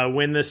Rahm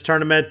win this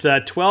tournament,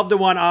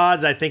 12-1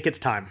 odds. I think it's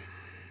time.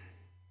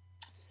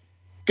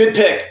 Good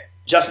pick.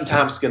 Justin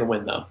Thomas is going to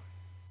win, though.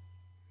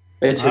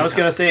 I was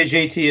going to say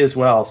JT as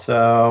well.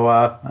 So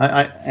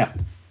yeah.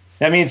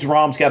 That means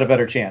Rahm's got a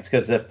better chance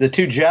because if the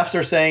 2 Jeffs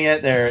are saying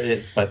it,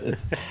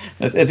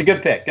 it's a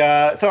good pick.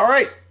 So all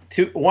right,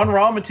 1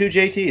 Rahm and 2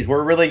 JTs.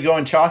 We're really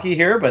going chalky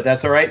here, but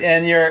that's all right.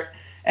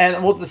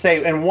 And we'll just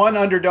say, and 1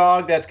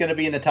 underdog that's going to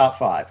be in the top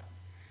 5.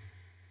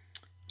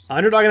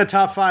 Underdog in the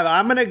top 5.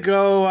 I'm going to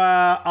go.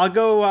 I'll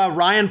go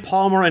Ryan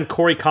Palmer and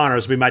Corey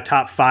Connors will be my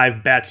top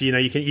 5 bets.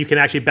 You can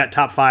actually bet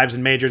top 5s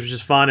in majors, which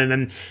is fun. And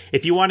then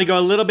if you want to go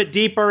a little bit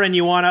deeper and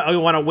you want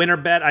a winner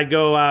bet, I'd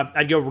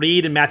go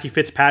Reed and Matthew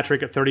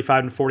Fitzpatrick at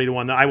 35 and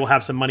 40-1. I will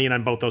have some money in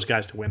on both those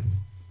guys to win.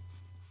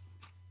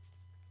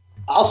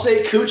 I'll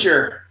say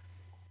Kuchar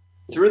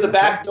through the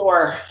back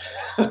door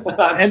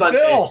on and Sunday.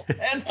 Phil.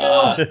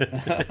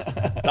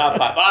 Top 5.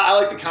 I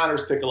like the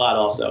Connors pick a lot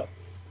also.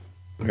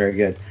 Very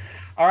good.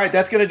 All right,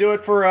 that's going to do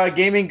it for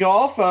Gaming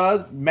Golf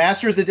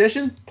Masters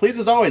Edition. Please,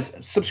 as always,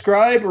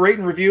 subscribe, rate,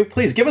 and review.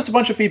 Please give us a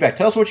bunch of feedback.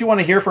 Tell us what you want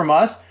to hear from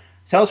us.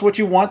 Tell us what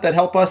you want that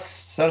help us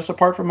set us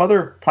apart from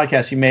other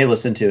podcasts you may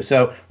listen to.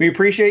 So we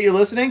appreciate you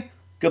listening.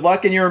 Good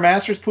luck in your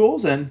Masters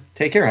pools, and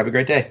take care. Have a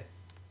great day.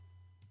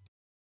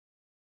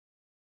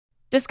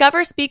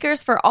 Discover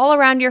speakers for all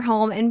around your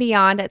home and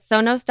beyond at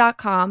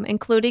Sonos.com,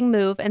 including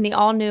Move and the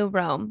all-new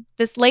Roam.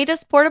 This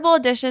latest portable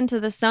addition to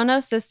the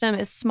Sonos system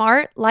is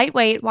smart,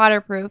 lightweight,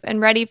 waterproof,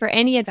 and ready for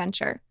any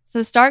adventure.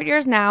 So start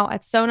yours now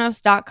at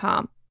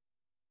Sonos.com.